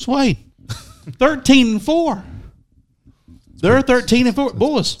 Swade. 13-4. They're 13-4.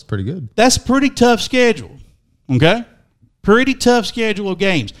 Boys. It's pretty good. That's a pretty tough schedule. Okay? Pretty tough schedule of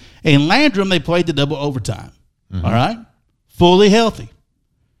games. And Landrum, they played the double overtime. Mm-hmm. All right? Fully healthy.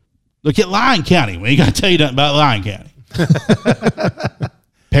 Look at Lyon County. We ain't got to tell you nothing about Lyon County.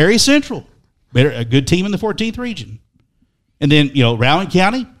 Perry Central, a good team in the 14th region. And then, Rowan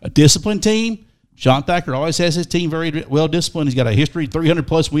County, a disciplined team. Sean Thacker always has his team very well disciplined. He's got a history,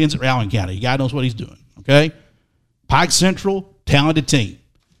 300-plus wins at Rowan County. The guy knows what he's doing, okay? Pike Central, talented team.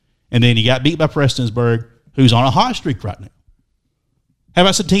 And then you got beat by Prestonsburg, who's on a hot streak right now. How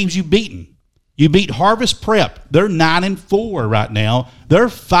about some teams you've beaten? You beat Harvest Prep. They're 9-4 right now. They're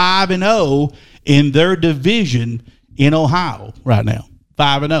 5-0 in their division in Ohio right now.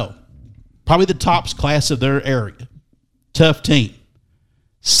 5-0. Probably the top class of their area. Tough team.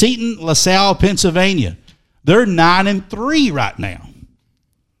 Seton, LaSalle, Pennsylvania. They're 9-3 right now.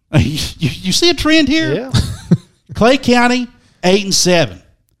 You see a trend here? Yeah. Clay County, 8-7.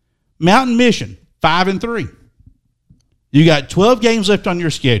 Mountain Mission, 5-3. You got 12 games left on your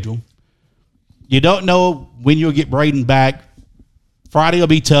schedule. You don't know when you'll get Braden back. Friday will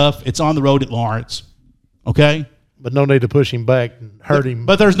be tough. It's on the road at Lawrence. Okay? But no need to push him back and hurt him.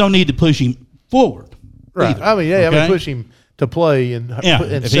 But there's no need to push him forward. Right. Either. I mean, Okay? push him to play and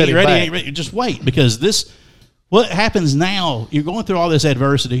if set he him ready, back. ain't ready, just wait, because what happens now, you're going through all this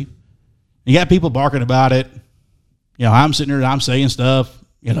adversity. You got people barking about it. I'm sitting there and I'm saying stuff,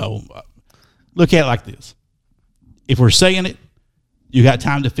 look at it like this. If we're saying it, you got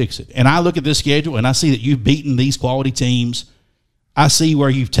time to fix it. And I look at this schedule and I see that you've beaten these quality teams. I see where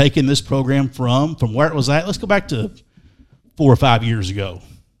you've taken this program from where it was at. Let's go back to 4 or 5 years ago.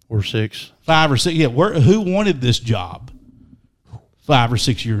 Or 6. 5 or 6. Yeah. Who wanted this job 5 or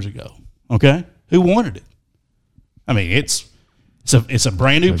 6 years ago? Okay. Who wanted it? I mean, it's a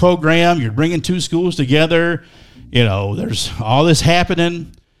brand new program. You're bringing 2 schools together. There's all this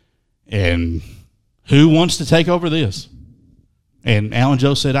happening, and who wants to take over this? And Alan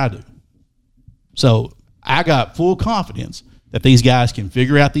Joe said, I do. So I got full confidence that these guys can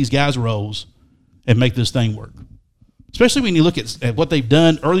figure out these guys' roles and make this thing work. Especially when you look at what they've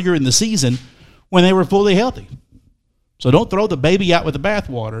done earlier in the season when they were fully healthy. So don't throw the baby out with the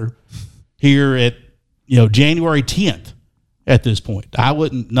bathwater here at January 10th at this point. I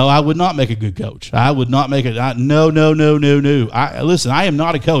would not make a good coach. I would not make it. No. Listen, I am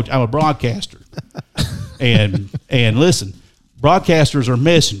not a coach. I'm a broadcaster. and listen, broadcasters are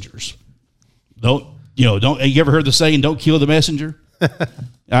messengers. Don't you ever heard the saying, don't kill the messenger?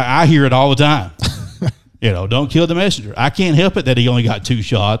 I hear it all the time. Don't kill the messenger. I can't help it that he only got 2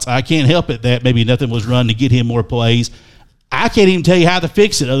 shots. I can't help it that maybe nothing was run to get him more plays. I can't even tell you how to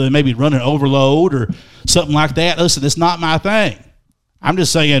fix it other than maybe run an overload or something like that. Listen, it's not my thing. I'm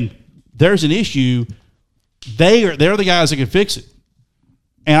just saying there's an issue. They're the guys that can fix it.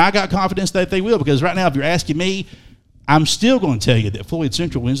 And I got confidence that they will, because right now, if you're asking me, I'm still going to tell you that Floyd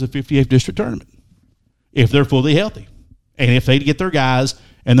Central wins the 58th district tournament if they're fully healthy and if they get their guys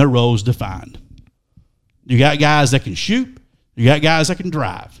and their roles defined. You got guys that can shoot. You got guys that can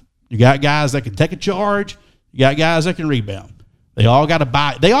drive. You got guys that can take a charge. You got guys that can rebound. They all got to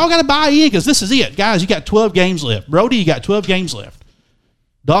buy in, because this is it. Guys, you got 12 games left. Brody, you got 12 games left.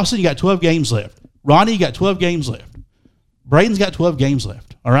 Dawson, you got 12 games left. Ronnie, you got 12 games left. Braden's got 12 games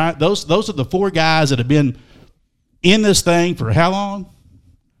left. All right? Those are the 4 guys that have been in this thing for how long?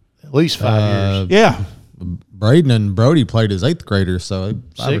 At least 5 years. Yeah. Braden and Brody played as 8th graders, so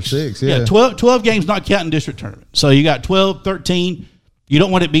 5 or 6. Yeah, 12 games, not counting district tournament. So you got 12, 13. You don't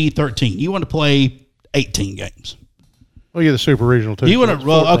want it to be 13. You want to play 18 games. Well, you're the super regional too. You want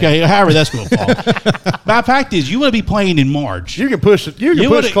to, however that's going to fall. My fact is, you want to be playing in March. You can push it. You can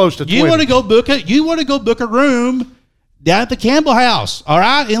push close to 20. You want to go book it. You want to go book a room down at the Campbell House, all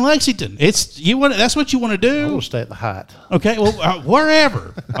right, in Lexington. That's what you want to do. I want to stay at the Hyatt. Okay, well,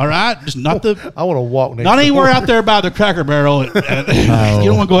 wherever, all right, just not the. I want to walk next. Not anywhere out there by the Cracker Barrel. You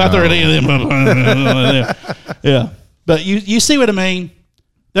don't want to go out there at any of them. Yeah, but you see what I mean.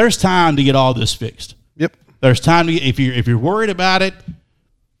 There's time to get all this fixed. Yep. There's time to get, if you're worried about it,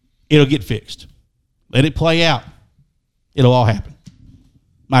 it'll get fixed. Let it play out. It'll all happen.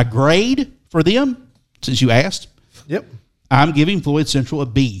 My grade for them, since you asked. Yep. I'm giving Floyd Central a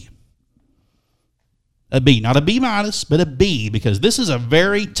B. A B, not a B minus, but a B, because this is a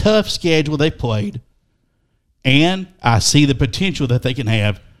very tough schedule they've played, and I see the potential that they can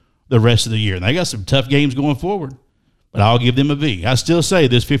have the rest of the year. And they got some tough games going forward, but I'll give them a B. I still say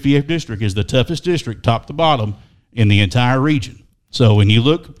this 58th district is the toughest district, top to bottom, in the entire region. So when you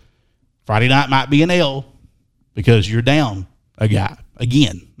look, Friday night might be an L because you're down a guy.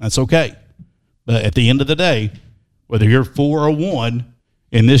 Again, that's okay. But at the end of the day, whether you're 4 or 1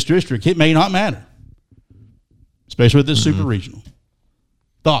 in this district, it may not matter, especially with this super regional.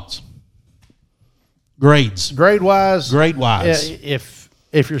 Thoughts? Grades. Grade-wise. If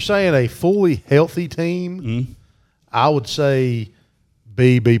you're saying a fully healthy team, I would say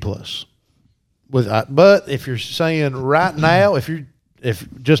B plus. But if you're saying right now, if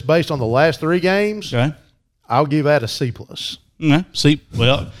just based on the last 3 games, okay, I'll give that a C plus. See,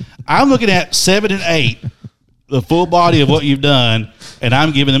 well, I'm looking at 7 and 8, the full body of what you've done, and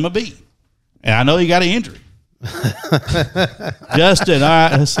I'm giving them a B. And I know you got an injury. Justin, all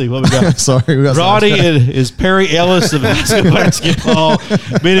right, let's see what we got. Sorry, we got Roddy is Perry Ellis of basketball.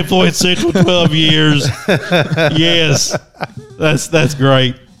 Been at Floyd Central 12 years. Yes, that's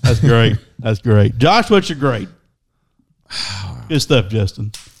great. That's great. Josh, what's your grade? Good stuff,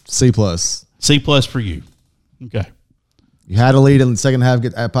 Justin. C plus. C plus for you. Okay. You had a lead in the second half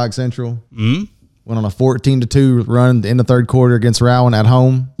at Pike Central. Went on a 14-2 run in the third quarter against Rowan at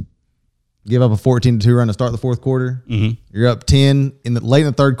home. Give up a 14-2 run to start the fourth quarter. You're up 10 late in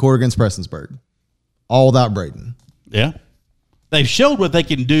the third quarter against Prestonsburg. All without Braden. Yeah. They've showed what they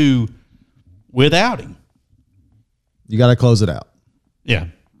can do without him. You got to close it out. Yeah.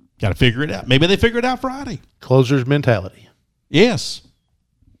 Got to figure it out. Maybe they figure it out Friday. Closer's mentality. Yes.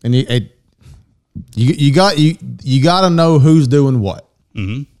 And you got to know who's doing what.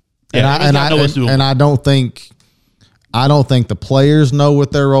 Mm-hmm. And I don't think the players know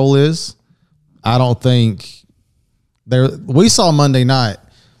what their role is. I don't think we saw Monday night.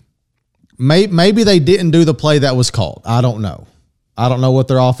 Maybe they didn't do the play that was called. I don't know. I don't know what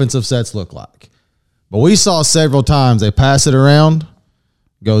their offensive sets look like. But we saw several times they pass it around,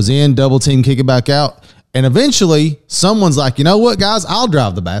 goes in, double team, kick it back out. And eventually someone's like, you know what, guys, I'll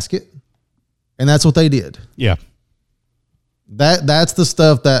drive the basket. And that's what they did. Yeah. That's the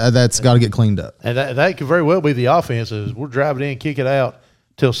stuff that's got to get cleaned up. And that could very well be the offense is we'll drive it in, kick it out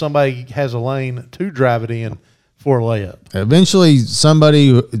till somebody has a lane to drive it in for a layup. Eventually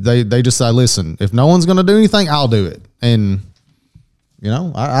somebody, they just say, listen, if no one's going to do anything, I'll do it. And,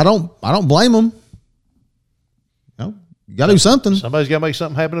 I don't blame them. You got to do something. Somebody's got to make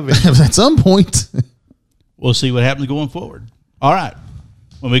something happen eventually. At some point. We'll see what happens going forward. All right.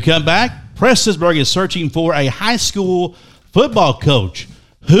 When we come back, Prestonsburg is searching for a high school football coach.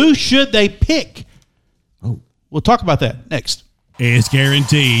 Who should they pick? We'll talk about that next. It's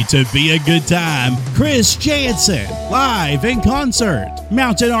guaranteed to be a good time. Chris Jansen, live in concert.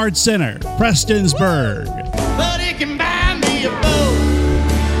 Mountain Arts Center, Prestonsburg. But it can buy me a boat.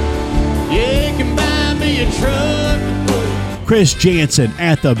 Yeah, it can buy me a truck. Chris Jansen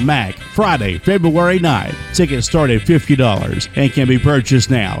at the MAC, Friday, February 9th. Tickets start at $50 and can be purchased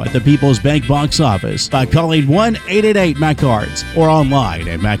now at the People's Bank box office by calling 1-888-MAC-ARTS or online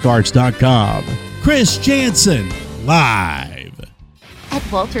at macarts.com. Chris Jansen, live. At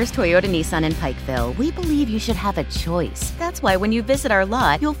Walters Toyota Nissan in Pikeville, we believe you should have a choice. That's why when you visit our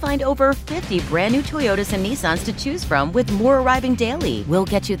lot, you'll find over 50 brand new Toyotas and Nissans to choose from with more arriving daily. We'll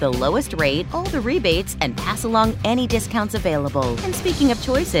get you the lowest rate, all the rebates, and pass along any discounts available. And speaking of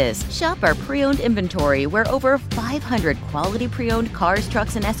choices, shop our pre-owned inventory where over 500 quality pre-owned cars,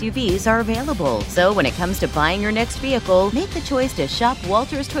 trucks, and SUVs are available. So when it comes to buying your next vehicle, make the choice to shop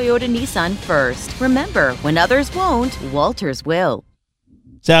Walters Toyota Nissan first. Remember, when others won't, Walters will.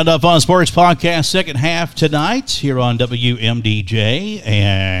 Sound Off on Sports Podcast, second half tonight here on WMDJ.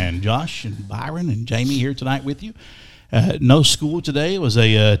 And Josh and Byron and Jamie here tonight with you. No school today. It was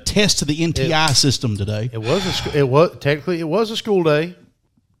a test of the NTI system today. It was a school day.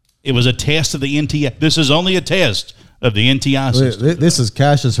 It was a test of the NTI. This is only a test of the NTI system. This is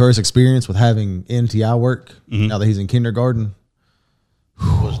Cash's first experience with having NTI work now that he's in kindergarten.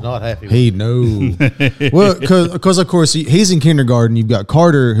 Was not happy with He knew. Well, because of course he's in kindergarten. You've got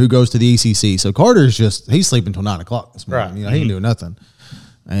Carter who goes to the ECC. So Carter's he's sleeping till 9 o'clock this morning. Right. He can do nothing.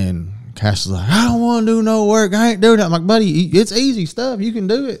 And Cash is like, I don't want to do no work. I ain't doing that. I'm like, buddy, it's easy stuff. You can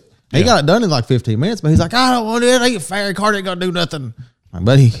do it. He got it done in like 15 minutes, but he's like, I don't want to do it. I ain't fair. Carter ain't gonna do nothing. I'm like,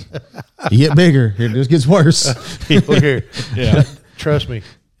 buddy, you get bigger. It just gets worse. Look here. Yeah. Trust me.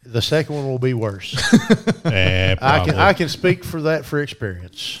 The second one will be worse. I can speak for that for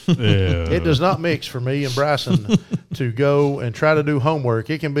experience. Yeah. It does not mix for me and Bryson to go and try to do homework.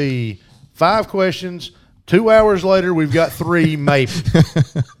 It can be 5 questions. 2 hours later, we've got 3 maybe.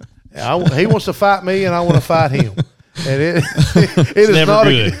 He wants to fight me, and I want to fight him. And it is not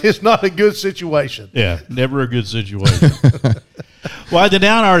it's not a good situation. Yeah, never a good situation. Well,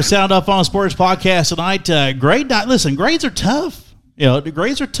 down our Sound Off on Sports Podcast tonight. Grade night. Listen, grades are tough. The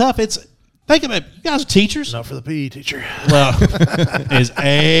grades are tough. Think of it. You guys are teachers. Not for the PE teacher. Well, is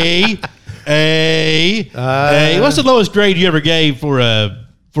A. What's the lowest grade you ever gave for a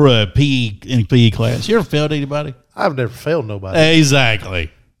PE class? You ever failed anybody? I've never failed nobody.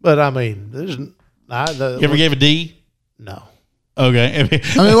 Exactly. But I mean, you ever gave a D? No. Okay. I mean,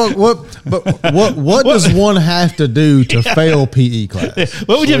 what does one have to do to fail PE class?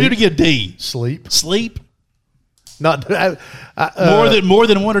 What would you have to do to get a D? Sleep. Not more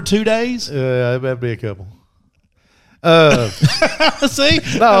than 1 or 2 days. That'd be a couple. See,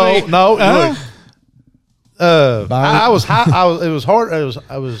 no. Look, I was high. It was hard.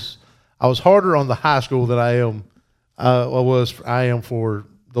 I was harder on the high school than I am for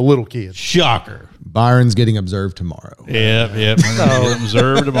the little kids. Shocker. Byron's getting observed tomorrow. Yep.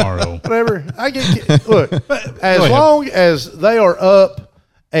 Observed tomorrow. Whatever. Look. As long as they are up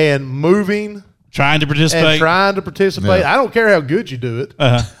and moving. Trying to participate. Yeah. I don't care how good you do it.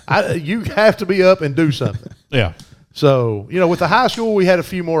 You have to be up and do something. Yeah. So, with the high school, we had a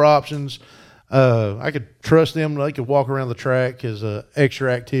few more options. I could trust them. They could walk around the track as an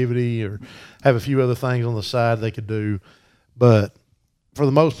extra activity or have a few other things on the side they could do. But for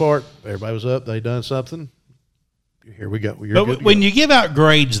the most part, everybody was up. They done something. Here we go. But when you give out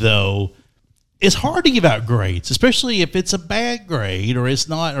grades, though, it's hard to give out grades, especially if it's a bad grade or it's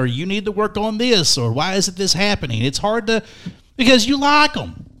not, or you need to work on this, or why isn't this happening? It's hard to because you like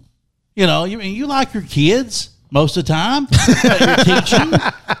them. You know, you like your kids most of the time that you're teaching.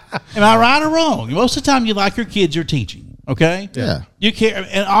 Am I right or wrong? Most of the time you like your kids you're teaching, okay? Yeah. You care,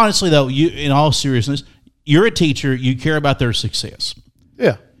 and honestly, though, in all seriousness, you're a teacher. You care about their success.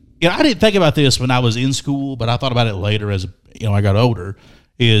 Yeah. You know, I didn't think about this when I was in school, but I thought about it later as I got older.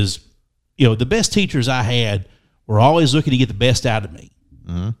 Is the best teachers I had were always looking to get the best out of me,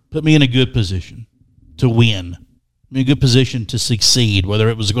 put me in a good position to win, in a good position to succeed, whether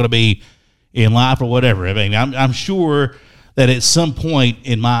it was going to be in life or whatever. I mean, I'm sure that at some point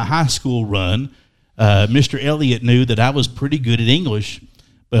in my high school run, Mr. Elliott knew that I was pretty good at English,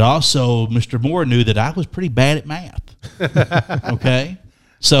 but also Mr. Moore knew that I was pretty bad at math. Okay?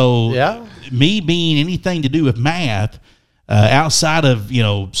 So me being anything to do with math outside of,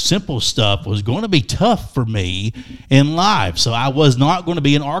 simple stuff was going to be tough for me in life. So I was not going to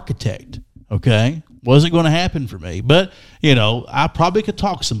be an architect, okay? Wasn't going to happen for me. But, I probably could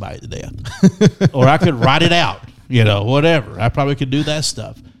talk somebody to death. Or I could write it out, whatever. I probably could do that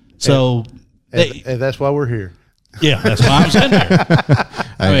stuff. So... And that's why we're here. Yeah, that's why I'm sitting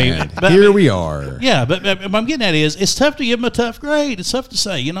here. Here we are. Yeah, but what I'm getting at is it's tough to give them a tough grade. It's tough to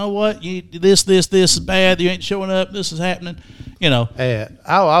say, you know what, this is bad. You ain't showing up. This is happening. And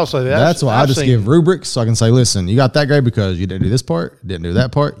I'll say that. That's why I just give rubrics so I can say, listen, you got that grade because you didn't do this part, didn't do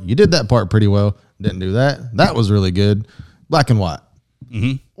that part. You did that part pretty well, didn't do that. That was really good. Black and white.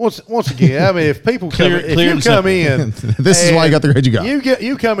 Mm-hmm. Once again, I mean, if people come in, this is why you got the grade you got.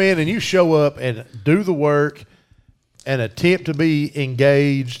 You come in and you show up and do the work and attempt to be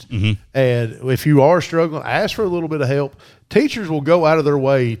engaged. And if you are struggling, ask for a little bit of help. Teachers will go out of their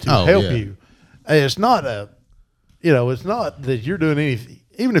way to help you. It's not it's not that you're doing anything.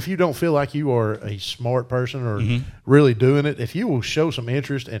 Even if you don't feel like you are a smart person or really doing it, if you will show some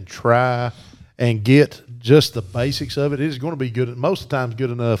interest and try and get just the basics of it, it is going to be good. Most of the time,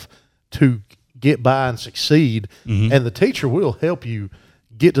 good enough to get by and succeed. And the teacher will help you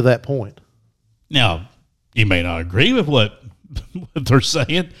get to that point. Now, you may not agree with what they're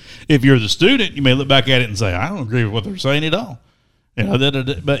saying. If you're the student, you may look back at it and say, I don't agree with what they're saying at all.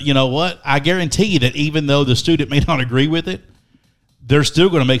 But you know what? I guarantee you that even though the student may not agree with it, they're still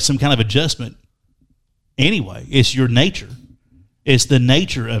going to make some kind of adjustment anyway. It's your nature. It's the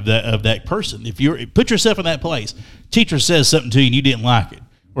nature of that person. If you put yourself in that place, teacher says something to you and you didn't like it,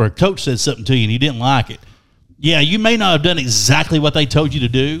 or a coach says something to you and you didn't like it. Yeah, you may not have done exactly what they told you to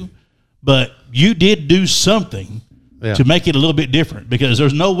do, but you did do something to make it a little bit different, because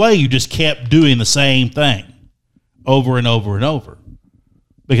there's no way you just kept doing the same thing over and over and over,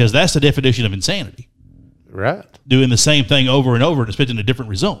 because that's the definition of insanity. Right. Doing the same thing over and over and expecting a different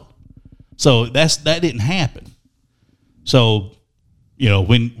result. So that didn't happen. So,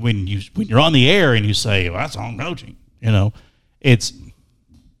 when you're on the air and you say, well, that's on coaching,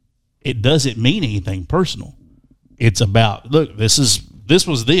 it doesn't mean anything personal. It's about, look, this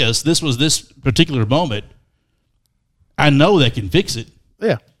was this particular moment. I know they can fix it.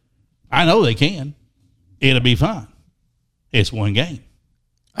 Yeah. I know they can. It'll be fine. It's one game.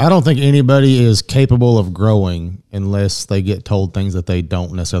 I don't think anybody is capable of growing unless they get told things that they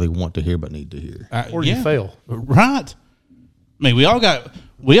don't necessarily want to hear but need to hear. Or you fail. Right. I mean, we all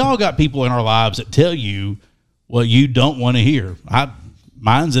got people in our lives that tell you what you don't want to hear.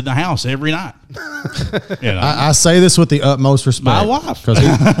 Mine's in the house every night. I say this with the utmost respect. My wife. But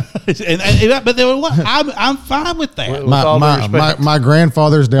I'm fine with that. My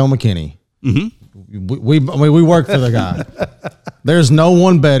grandfather's Dale McKinney. We work for the guy. There's no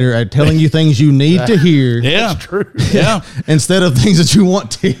one better at telling you things you need to hear. Yeah, that's true. Yeah, instead of things that you want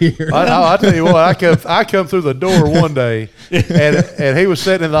to hear. I tell you what, I come through the door one day, and he was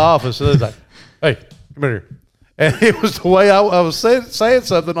sitting in the office, and I was like, "Hey, come here," and it was the way I was saying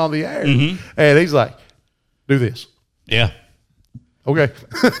something on the air, and he's like, "Do this." Yeah. Okay.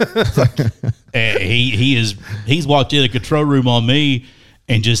 He's walked in the control room on me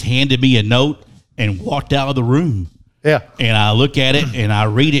and just handed me a note and walked out of the room. Yeah. And I look at it and I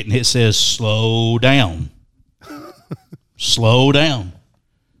read it and it says, slow down. Slow down.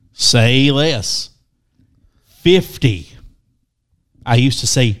 Say less. 50. I used to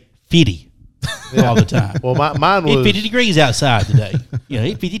say 50 all the time. Well, mine was... It's 50 degrees outside today.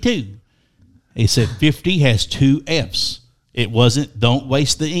 It's 52. He said 50 has 2 F's. It wasn't don't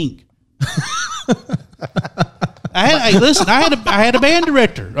waste the ink. I had a band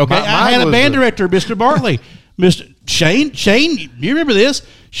director. Okay, I had a band director, Mr. Bartley, Mr. Shane. You remember this?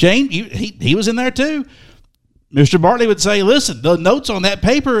 Shane, he was in there too. Mr. Bartley would say, "Listen, the notes on that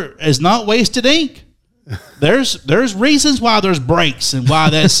paper is not wasted ink. There's reasons why there's breaks and why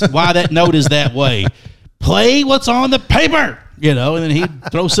that note is that way. Play what's on the paper. and then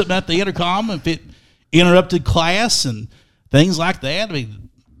he'd throw something at the intercom if it interrupted class and things like that. I mean,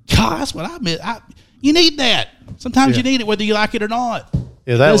 God, that's what I meant. You need that. Sometimes you need it whether you like it or not.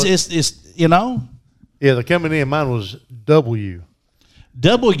 Yeah, that was, it's Yeah, the coming in, mine was W.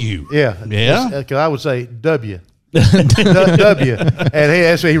 W. Yeah. Yeah. Because I would say W. W.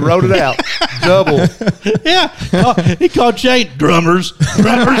 And he wrote it out. Double. Yeah. He called Shane drummers.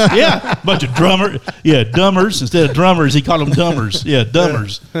 Yeah. Bunch of drummers. Yeah, dummers. Instead of drummers, he called them dummers. Yeah,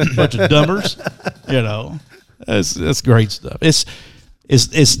 dummers. Bunch of dummers. That's great stuff. It's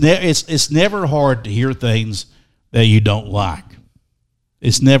never hard to hear things that you don't like.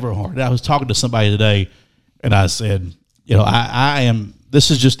 It's never hard. I was talking to somebody today, and I said, I am.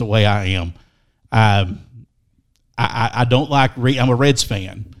 This is just the way I am. I don't like I'm a Reds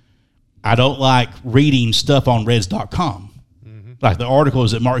fan. I don't like reading stuff on Reds.com. Mm-hmm. Like the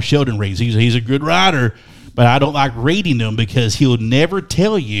articles that Mark Sheldon reads. He's a good writer, but I don't like reading them because he'll never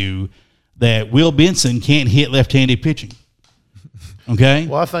tell you that Will Benson can't hit left-handed pitching. Okay?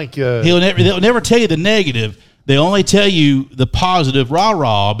 Well, I think they'll never tell you the negative. They only tell you the positive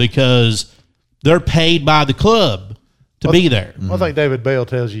rah-rah because they're paid by the club to be there. Well, I think David Bell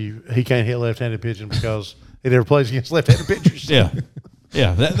tells you he can't hit left-handed pitching because he never plays against left-handed pitchers.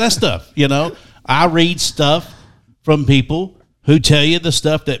 Yeah, that stuff, I read stuff from people who tell you the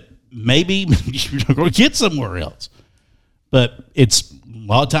stuff that maybe you're not going to get somewhere else. But a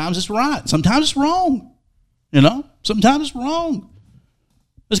lot of times it's right. Sometimes it's wrong. Sometimes it's wrong.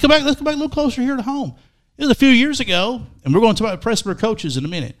 Let's go back a little closer here to home. It was a few years ago, and we're going to talk about Prestonsburg coaches in a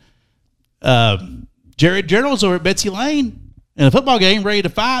minute. Jared General's over at Betsy Layne in a football game ready to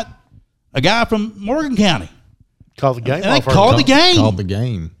fight a guy from Morgan County. Called the game. And they called the game. Called the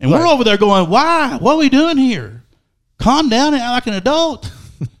game. And we're over there going, why? What are we doing here? Calm down and act like an adult.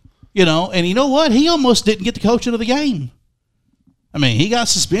 And you know what? He almost didn't get the coaching of the game. I mean, he got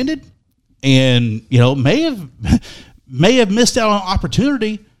suspended and, may have missed out on an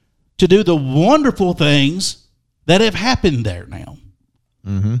opportunity to do the wonderful things that have happened there now.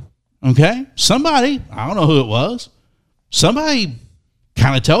 Mm-hmm. Okay? Somebody, I don't know who it was, somebody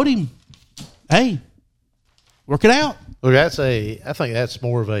kind of told him, hey, work it out. Look, I think that's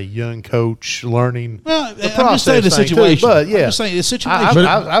more of a young coach learning the process. I'm just saying the situation. But yeah, I'm just saying the situation.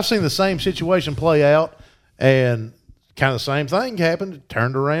 I've seen the same situation play out, and kind of the same thing happened.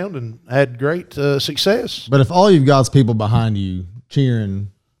 Turned around and had great success. But if all you've got is people behind you cheering,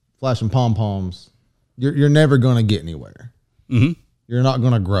 flashing pom poms, you're never going to get anywhere. Mm-hmm. You're not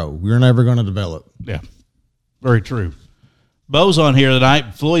going to grow. You're never going to develop. Yeah, very true. Bo's on here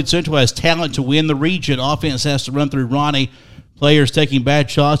tonight. Floyd Central has talent to win the region. Offense has to run through Ronnie. Players taking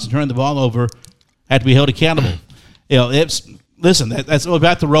bad shots and turning the ball over have to be held accountable. That's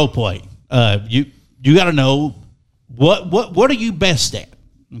about the role play. You got to know what are you best at.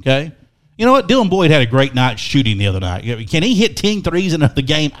 Okay, you know what? Dylan Boyd had a great night shooting the other night. Can he hit 10 threes in the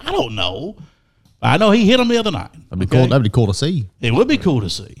game? I don't know. I know he hit them the other night. That'd be cool. That'd be cool to see. It would be cool to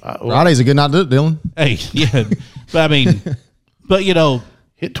see. Friday's a good night to do it, Dylan. Hey, yeah, but I mean. But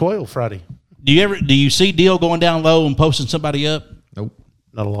hit 12 Friday. Do you see Deal going down low and posting somebody up? Nope,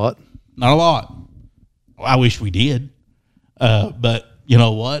 not a lot. Not a lot. Well, I wish we did. But you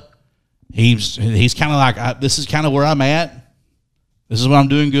know what? He's kind of like this is kind of where I'm at. This is what I'm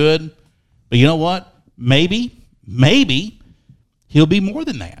doing good. But you know what? Maybe he'll be more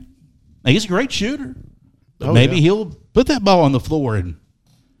than that. Now, he's a great shooter, but maybe he'll put that ball on the floor and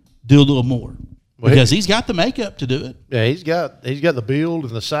do a little more. Because he's got the makeup to do it. Yeah, he's got the build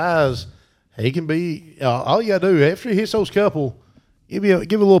and the size. He can be all you got to do after he hits those couple, give a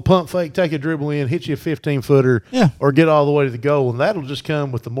little pump fake, take a dribble in, hit you a 15-footer, or get all the way to the goal, and that'll just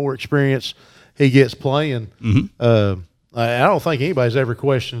come with the more experience he gets playing. Mm-hmm. I don't think anybody's ever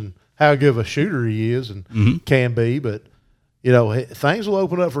questioned how good of a shooter he is and can be, but things will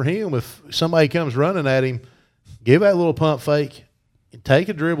open up for him if somebody comes running at him. Give that little pump fake, take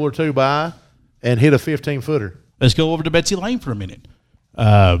a dribble or two by. And hit a 15-footer. Let's go over to Betsy Layne for a minute.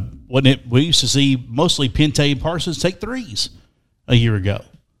 We used to see mostly Pente and Parsons take threes a year ago.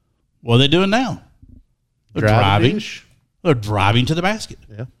 What are they doing now? They're driving. They're driving to the basket.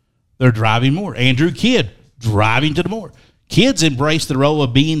 Yeah. They're driving more. Andrew Kidd driving to the more. Kids embrace the role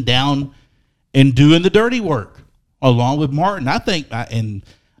of being down and doing the dirty work along with Martin. I think, and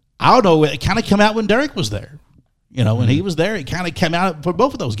I don't know, it kind of came out when Derek was there. When he was there, it kind of came out for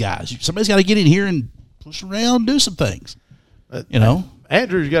both of those guys. Somebody's got to get in here and push around and do some things.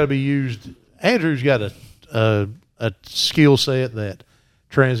 Andrew's got to be used. Andrew's got a skill set that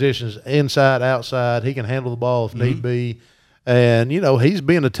transitions inside, outside. He can handle the ball if need be. And, he's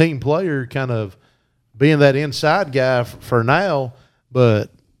being a team player, kind of being that inside guy for now, but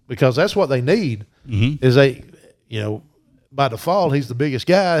because that's what they need is by default, he's the biggest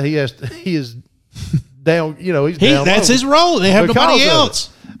guy. He is down, he's down. That's low his role. They have nobody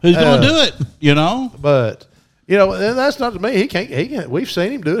else who's going to do it, But, and that's not to me. He can't, we've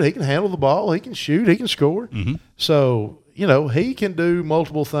seen him do it. He can handle the ball. He can shoot. He can score. So, he can do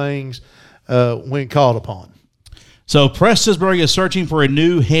multiple things when called upon. So Prestonsburg is searching for a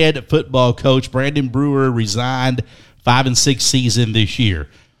new head football coach. Brandon Brewer resigned 5-6 season this year.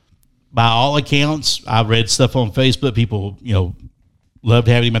 By all accounts, I've read stuff on Facebook. People, loved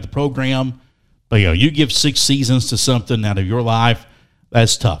having him at the program. But, you give 6 seasons to something out of your life,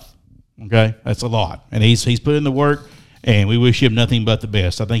 that's tough. Okay? That's a lot. And he's put in the work, and we wish him nothing but the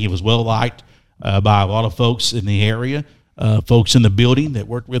best. I think he was well liked by a lot of folks in the area. Folks in the building that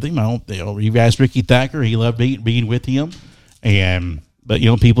worked with him. You've asked Ricky Thacker. He loved being with him. But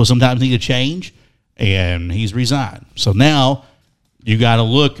people sometimes need to change, and he's resigned. So now you got to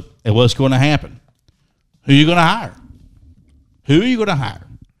look at what's going to happen. Who are you going to hire?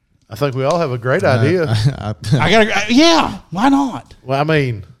 I think we all have a great idea. Why not? Well, I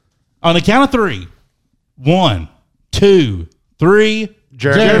mean, on the count of 3. 1, 2, 3.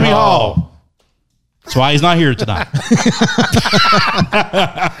 Jeremy Hall. That's why he's not here tonight.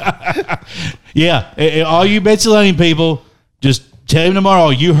 All you Betsy Layne people, just tell him tomorrow.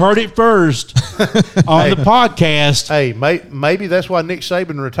 You heard it first on the podcast. Hey, maybe that's why Nick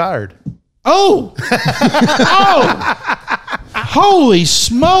Saban retired. Oh! Holy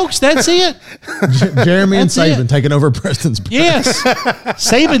smokes, that's it. Jeremy and Saban taking over Prestonsburg. Yes.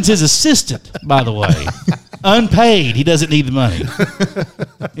 Saban's his assistant, by the way. Unpaid. He doesn't need the money.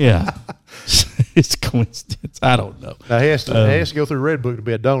 Yeah. It's coincidence. I don't know. Now he has to go through Red Book to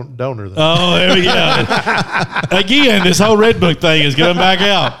be a donor. Though. Oh, there we go. Again, this whole Red Book thing is going back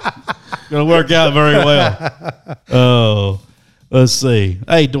out. Going to work out very well. Oh, let's see.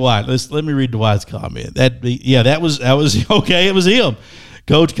 Hey, Dwight. Let me read Dwight's comment. That was okay. It was him.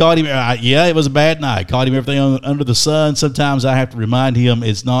 Coach caught him. It was a bad night. Caught him everything under the sun. Sometimes I have to remind him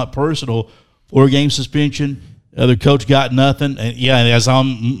it's not personal. 4-game suspension. The other coach got nothing. And as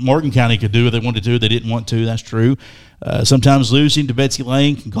Morgan County could do if they wanted to. They didn't want to. That's true. Sometimes losing to Betsy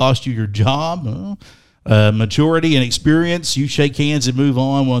Layne can cost you your job. Maturity and experience. You shake hands and move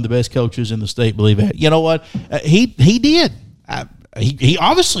on. One of the best coaches in the state, believe that. You know what? He did. He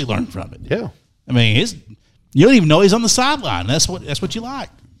obviously learned from it. Yeah. I mean, you don't even know he's on the sideline. That's what you like.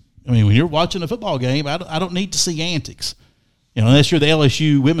 I mean, when you're watching a football game, I don't need to see antics. Unless you're the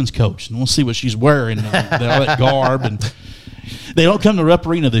LSU women's coach, and we'll see what she's wearing, all that garb. And they don't come to Rupp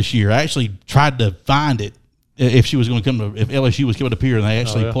Arena this year. I actually tried to find it if LSU was coming up here, and they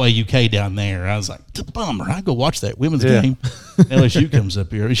actually play UK down there. I was like, bummer. I'd go watch that women's game. LSU comes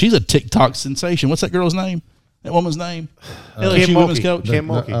up here. She's a TikTok sensation. What's that girl's name? That woman's name? LSU women's coach? Kim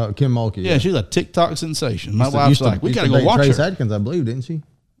Mulkey. Kim Mulkey. Yeah, she's a TikTok sensation. My wife's like, we got to go watch Trace her. Adkins, I believe, didn't she?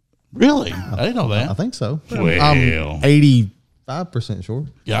 Really? I didn't know that. I think so. Well. I'm 85% sure.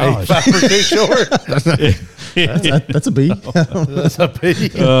 Gosh. 85% sure. That's a B. That's a B.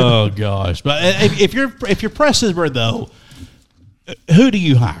 Oh gosh! But if you're Prestonsburg though, who do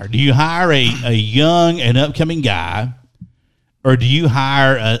you hire? Do you hire a young and upcoming guy, or do you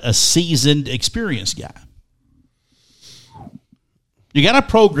hire a seasoned, experienced guy? You got a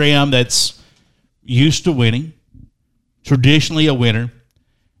program that's used to winning, traditionally a winner,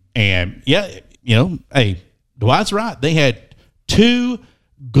 and hey, Dwight's right. They had 2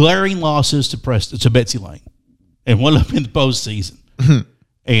 glaring losses to Betsy Layne, and one of them in the postseason.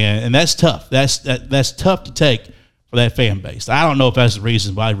 and that's tough. That's tough to take for that fan base. I don't know if that's the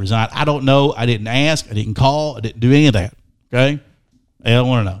reason why he resigned. I don't know. I didn't ask. I didn't call. I didn't do any of that. Okay, I don't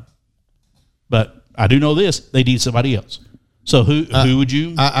want to know. But I do know this: they need somebody else. So who would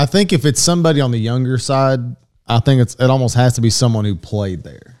you? I think if it's somebody on the younger side, I think it almost has to be someone who played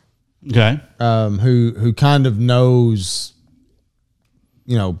there. Okay. Who kind of knows,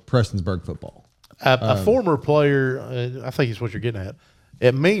 Prestonsburg football. A former player, I think is what you're getting at.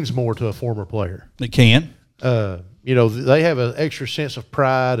 It means more to a former player. It can. They have an extra sense of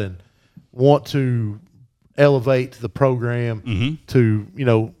pride and want to elevate the program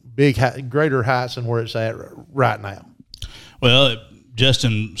to, greater heights than where it's at right now. Well,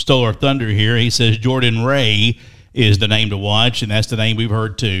 Justin stole our thunder here. He says Jordan Ray is the name to watch, and that's the name we've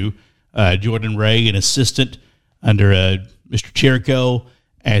heard too. Jordan Ray, an assistant under Mr. Cherico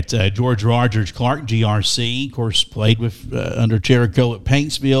at George Rogers Clark, GRC. Of course, played with under Cherico at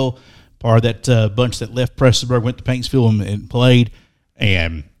Paintsville. Part of that bunch that left Prestonsburg, went to Paintsville and played.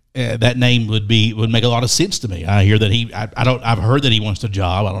 And that name would make a lot of sense to me. I hear that I've heard that he wants the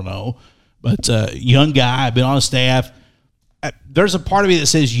job. I don't know, But young guy, been on staff. There's a part of me that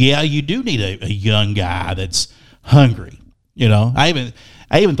says, yeah, you do need a young guy that's hungry. You know, I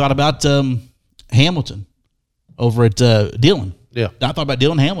even thought about Hamilton over at Dillon. Yeah, I thought about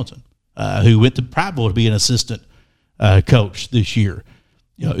Dillon Hamilton, who went to Prattville to be an assistant coach this year.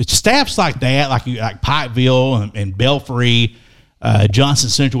 You know, it's staffs like that, like Pikeville and Belfry, Johnson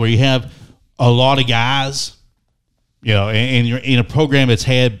Central, where you have a lot of guys. You know, and you're in a program that's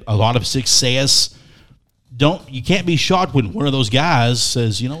had a lot of success. You can't be shocked when one of those guys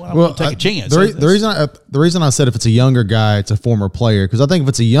says, you know what, I'm going to take a chance. The reason I said if it's a younger guy, it's a former player, because I think if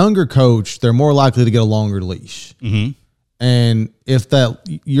it's a younger coach, they're more likely to get a longer leash. Mm-hmm. And if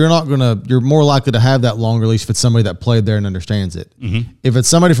you're more likely to have that longer leash if it's somebody that played there and understands it. Mm-hmm. If it's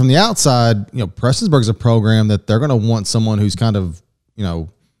somebody from the outside, you know, Prestonsburg's a program that they're going to want someone who's kind of, you know,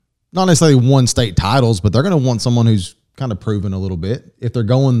 not necessarily won state titles, but they're going to want someone who's kind of proven a little bit if they're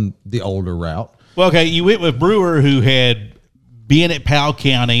going the older route. Well, okay, you went with Brewer, who had been at Powell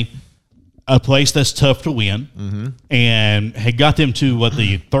County, a place that's tough to win, and had got them to,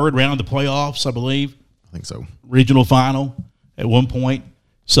 the third round of the playoffs, I believe? I think so. Regional final at one point.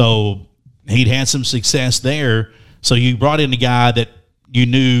 So he'd had some success there. So you brought in a guy that you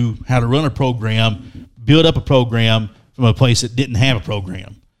knew how to run a program, build up a program from a place that didn't have a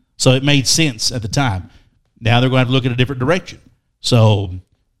program. So it made sense at the time. Now they're going to have to look at a different direction. So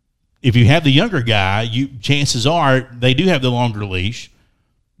if you have the younger guy, chances are they do have the longer leash.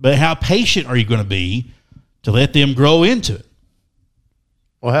 But how patient are you going to be to let them grow into it?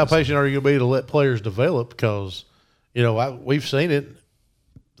 Well, how patient are you going to be to let players develop? Because, you know, we've seen it.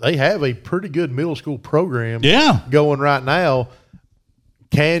 They have a pretty good middle school program going right now.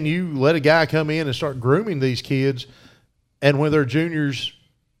 Can you let a guy come in and start grooming these kids, and when they're juniors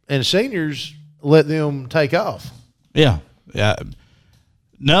and seniors, let them take off? Yeah.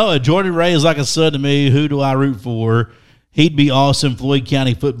 No, Jordan Ray is like a son to me. Who do I root for? He'd be awesome. Floyd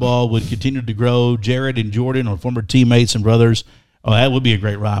County football would continue to grow. Jared and Jordan are former teammates and brothers. Oh, that would be a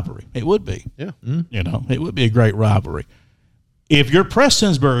great rivalry. It would be. Yeah. Mm-hmm. You know, it would be a great rivalry. If you're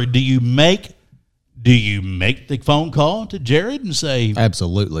Prestonsburg, do you make the phone call to Jared and say,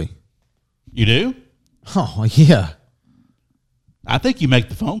 absolutely? You do? Oh, yeah. I think you make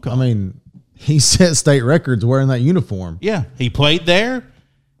the phone call. I mean, he set state records wearing that uniform. Yeah, he played there.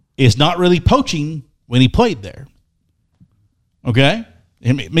 It's not really poaching when he played there. Okay?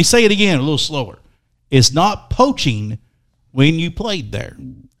 Let me say it again a little slower. It's not poaching when you played there.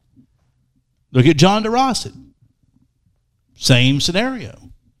 Look at John DeRosset. Same scenario.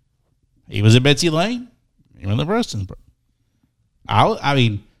 He was at Betsy Layne. He was at Prestonsburg. I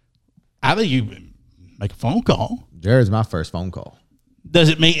think you make a phone call. Jared's my first phone call. Does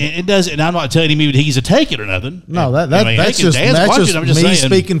it mean it doesn't? And I'm not telling him he's a take it or nothing. No, that's just me saying,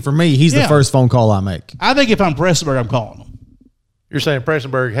 speaking for me. He's the first phone call I make. I think if I'm Prestonsburg, I'm calling him. You're saying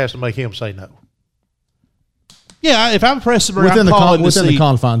Prestonsburg has to make him say no? Yeah, if I'm Prestonsburg, within the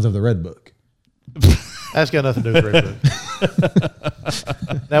confines of the Red Book. That's got nothing to do with Red Book.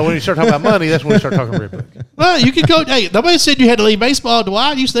 Now, when you start talking about money, that's when you start talking Red Book. Well, you can coach. Hey, nobody said you had to leave baseball,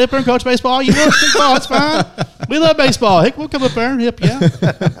 Dwight. You stay up there and coach baseball. You want baseball? It's fine. We love baseball. Heck, we'll come up there and help you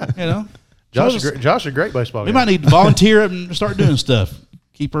out. You know, Josh is a great baseball guy. We might need to volunteer and start doing stuff.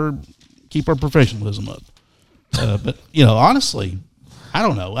 Keep our professionalism up. But you know, honestly, I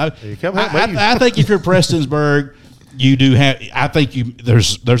don't know. I think if you're Prestonsburg, you do have. I think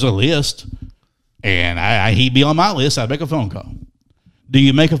there's a list, and he'd be on my list. I'd make a phone call. Do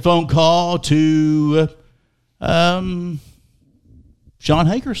you make a phone call to Sean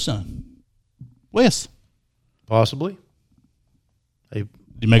Hager's son, Wes? Possibly. Do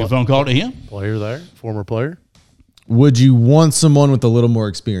you make a phone call to him? Player there, former player. Would you want someone with a little more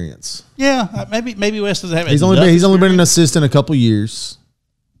experience? Yeah, maybe Wes doesn't have. He's only been an assistant a couple years,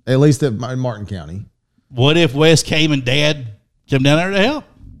 at least in Martin County. What if Wes came and Dad came down there to help?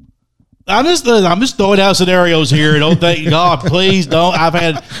 I'm just throwing out scenarios here. Don't think, God, please don't. I've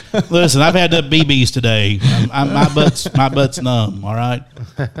had the BBs today. My butt's numb. All right,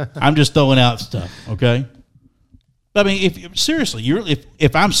 I'm just throwing out stuff. Okay. I mean,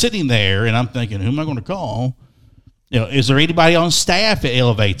 if I'm sitting there and I'm thinking, who am I going to call? You know, is there anybody on staff that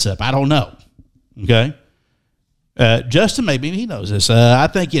elevates up? I don't know. Okay. Justin, maybe he knows this. I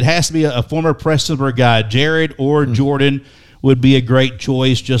think it has to be a former Prestonsburg guy. Jared or Jordan would be a great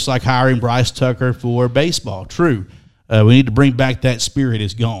choice, just like hiring Bryce Tucker for baseball. True. We need to bring back that spirit.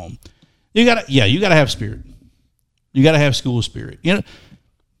 It's gone. You gotta have spirit. You gotta have school spirit. You know,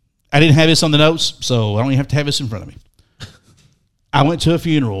 I didn't have this on the notes, so I don't even have to have this in front of me. I went to a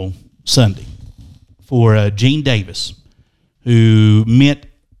funeral Sunday for Gene Davis, who meant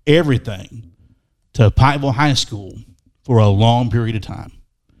everything to Pikeville High School for a long period of time.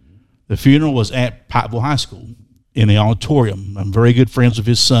 The funeral was at Pikeville High School in the auditorium. I'm very good friends with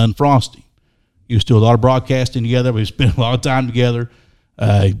his son, Frosty. Used to do a lot of broadcasting together. We spent a lot of time together.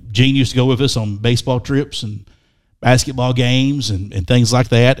 Gene used to go with us on baseball trips and basketball games and things like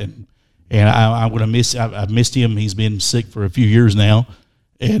that. And I'm going to miss. I've missed him. He's been sick for a few years now,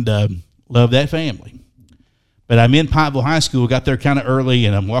 and love that family. But I'm in Pikeville High School. Got there kind of early,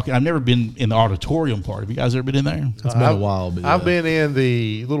 and I'm walking. I've never been in the auditorium part. Have you guys ever been in there? It's been a while. But I've been in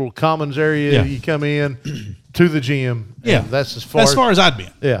the little commons area. Yeah. You come in to the gym. Yeah, that's as far as I'd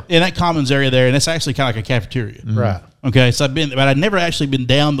been. Yeah, in that commons area there, and it's actually kind of like a cafeteria. Mm-hmm. Right. Okay, so I've been, but I'd never actually been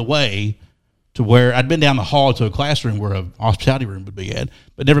down the way to where I'd been down the hall to a classroom where a hospitality room would be at,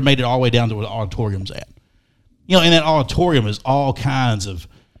 but never made it all the way down to where the auditorium's at. You know, and that auditorium is all kinds of,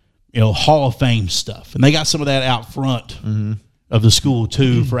 Hall of Fame stuff. And they got some of that out front of the school,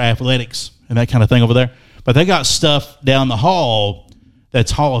 too, for athletics and that kind of thing over there. But they got stuff down the hall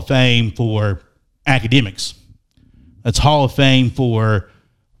that's Hall of Fame for academics. That's Hall of Fame for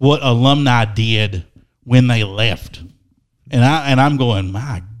what alumni did when they left. And I'm going,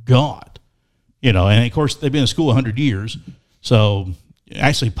 my God. And of course, they've been in school 100 years. So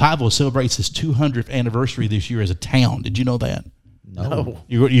actually, Pikeville celebrates its 200th anniversary this year as a town. Did you know that? No.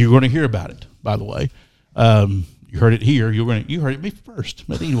 You're going to hear about it, by the way. You heard it here. You heard it me first.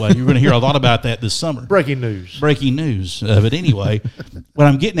 But anyway, you're going to hear a lot about that this summer. Breaking news. But anyway, what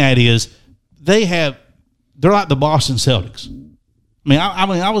I'm getting at is they're like the Boston Celtics.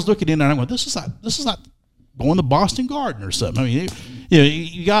 I was looking in there and I'm going, this is like going to Boston Garden or something. I mean,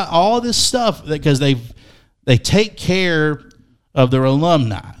 you got all this stuff because they take care of their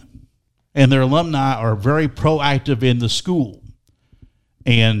alumni, and their alumni are very proactive in the school.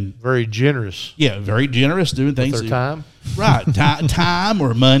 And very generous. Yeah, very generous doing things. With their time. Right. Time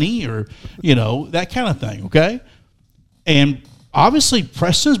or money or, that kind of thing, okay? And obviously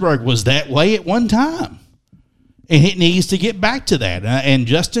Prestonsburg was that way at one time. And it needs to get back to that. And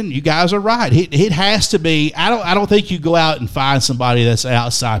Justin, you guys are right. It has to be. I don't think you go out and find somebody that's an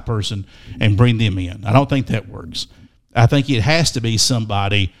outside person and bring them in. I don't think that works. I think it has to be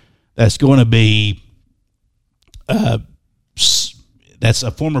somebody that's going to be that's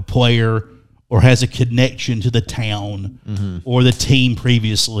a former player or has a connection to the town or the team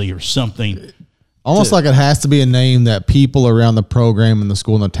previously or something. Almost like it has to be a name that people around the program and the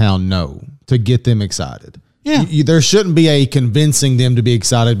school and the town know to get them excited. Yeah. There shouldn't be a convincing them to be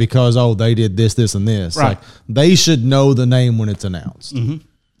excited because, they did this, this, and this. Right. Like, they should know the name when it's announced. Mm-hmm.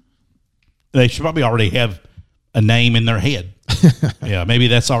 They should probably already have a name in their head. Yeah, maybe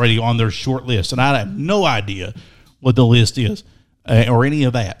that's already on their short list. And I have no idea what the list is or any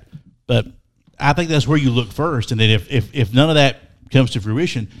of that. But I think that's where you look first. And then if none of that comes to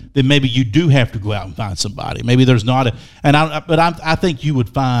fruition, then maybe you do have to go out and find somebody. Maybe there's not I think you would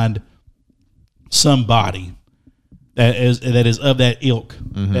find somebody that is of that ilk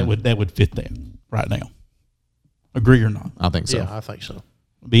that would fit that right now. Agree or not? I think so. Yeah, I think so.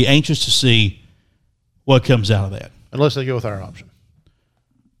 Be anxious to see what comes out of that. Unless they go with our option.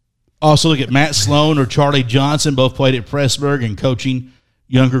 Also, look at Matt Sloan or Charlie Johnson, both played at Prestonsburg and coaching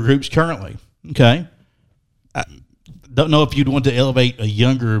younger groups currently. Okay. I don't know if you'd want to elevate a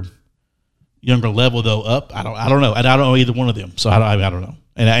younger level, though, up. I don't know. And I don't know either one of them. So I don't know.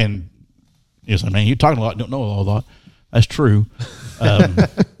 And yes, you're talking a lot, don't know a lot. That's true. But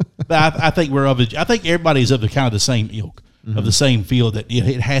I think I think everybody's of the kind of the same ilk, of the same field, that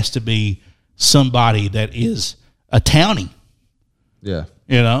it has to be somebody that is a townie. Yeah.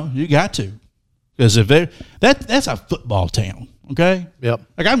 You got to. Because if that's a football town, okay? Yep.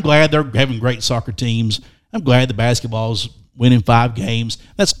 Like, I'm glad they're having great soccer teams. I'm glad the basketball's winning 5 games.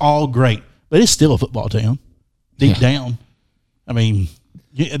 That's all great. But it's still a football town, deep down. I mean,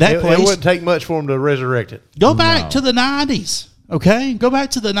 that place. It wouldn't take much for them to resurrect it. Go back to the 90s, okay? Go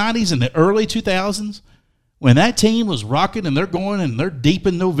back to the 90s and the early 2000s when that team was rocking and they're deep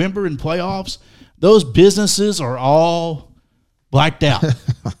in November in playoffs. Those businesses are all blacked out.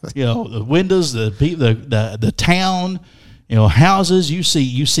 The windows, the town, houses. You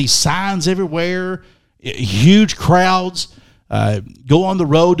see signs everywhere, huge crowds. Go on the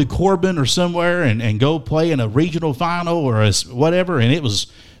road to Corbin or somewhere and go play in a regional final or whatever, and it was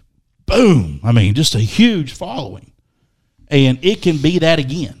boom. I mean, just a huge following, and it can be that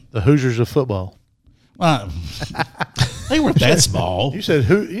again. The Hoosiers of football. They weren't that small. You said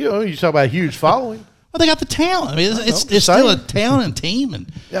you talk about a huge following. Well, they got the talent. I mean, it's still a talent and team, and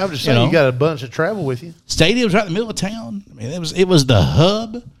I'm just saying you got a bunch of travel with you. Stadium's right in the middle of town. I mean, it was the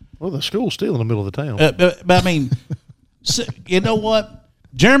hub. Well, the school's still in the middle of the town. But I mean, so, you know what?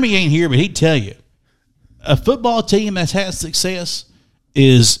 Jeremy ain't here, but he'd tell you, a football team that has success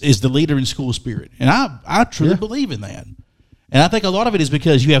is the leader in school spirit. And I truly believe in that. And I think a lot of it is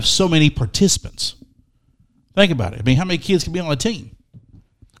because you have so many participants. Think about it. I mean, how many kids can be on a team?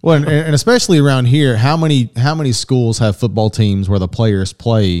 Well, and especially around here, how many schools have football teams where the players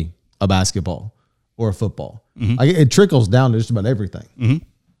play a basketball or a football? Mm-hmm. It trickles down to just about everything. Mm-hmm.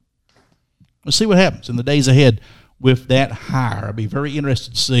 Let's see what happens in the days ahead with that hire. I'll be very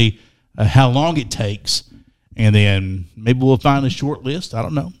interested to see how long it takes, and then maybe we'll find a short list. I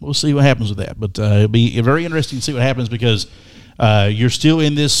don't know. We'll see what happens with that. But it'll be very interesting to see what happens because you're still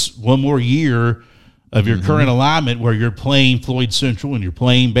in this one more year of your current alignment where you're playing Floyd Central and you're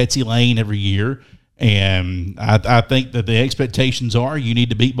playing Betsy Layne every year. And I think that the expectations are you need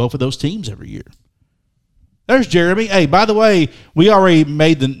to beat both of those teams every year. There's Jeremy. Hey, by the way, we already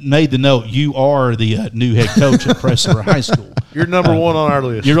made the note. You are the new head coach at Prestonsburg High School. You're number one on our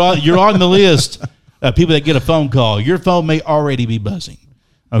list. You're on the list of people that get a phone call. Your phone may already be buzzing.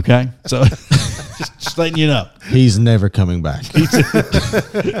 Okay? So just letting you know. He's never coming back.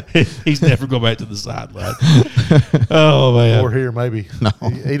 He's never going back to the sideline. Oh, man. Or here, maybe. No.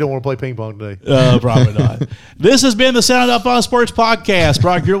 He don't want to play ping pong today. Probably not. This has been the Sound Up on Sports podcast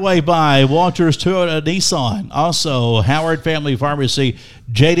brought your way by Walters Toyota Nissan. Also, Howard Family Pharmacy,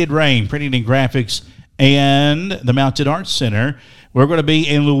 Jaded Rain, Printing and Graphics, and the Mountain Arts Center. We're going to be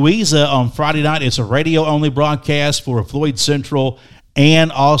in Louisa on Friday night. It's a radio-only broadcast for Floyd Central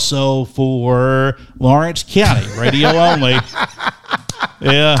and also for Lawrence County, radio only.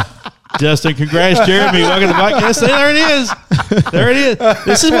 Yeah. Justin, congrats, Jeremy. Welcome to the podcast. There it is. There it is.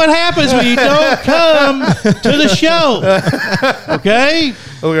 This is what happens when you don't come to the show. Okay?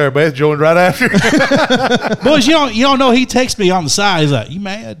 Okay, Beth joined right after. Boys, you don't know. He texts me on the side. He's like, "You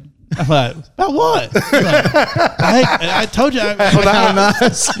mad?" I'm like, "About what?" I told you, I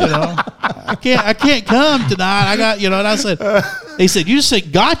can't come tonight. I got, and I said, he said, "You just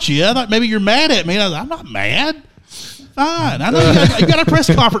said gotcha." I thought maybe you're mad at me. And I was like, "I'm not mad. Fine. I know you got a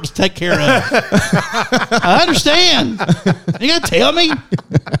press conference to take care of. I understand. You got to tell me.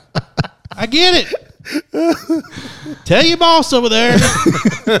 I get it. Tell your boss over there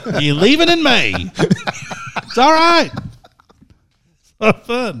you're leaving in May. It's all right.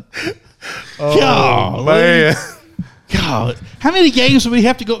 Fun. Oh, God, man. God, how many games do we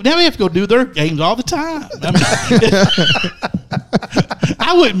have to go? Now we have to go do their games all the time.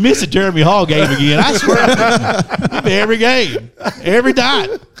 I wouldn't miss a Jeremy Hall game again. I swear. It'd be every game, every night.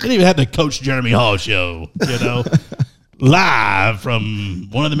 Didn't even have the Coach Jeremy Hall show, live from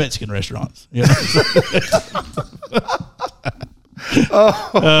one of the Mexican restaurants.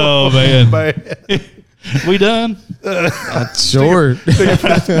 Oh man. We done? Sure.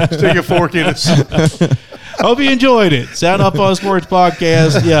 Stick a fork in it. Hope you enjoyed it. Sound Up on Sports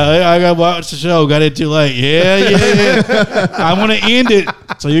podcast. Yeah, I got to watch the show. Got in too late. Yeah. I want to end it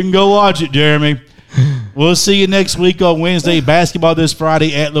so you can go watch it, Jeremy. We'll see you next week on Wednesday. Basketball this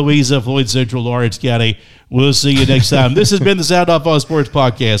Friday at Louisa, Floyd Central, Lawrence County. We'll see you next time. This has been the Sound Off on Sports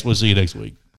podcast. We'll see you next week.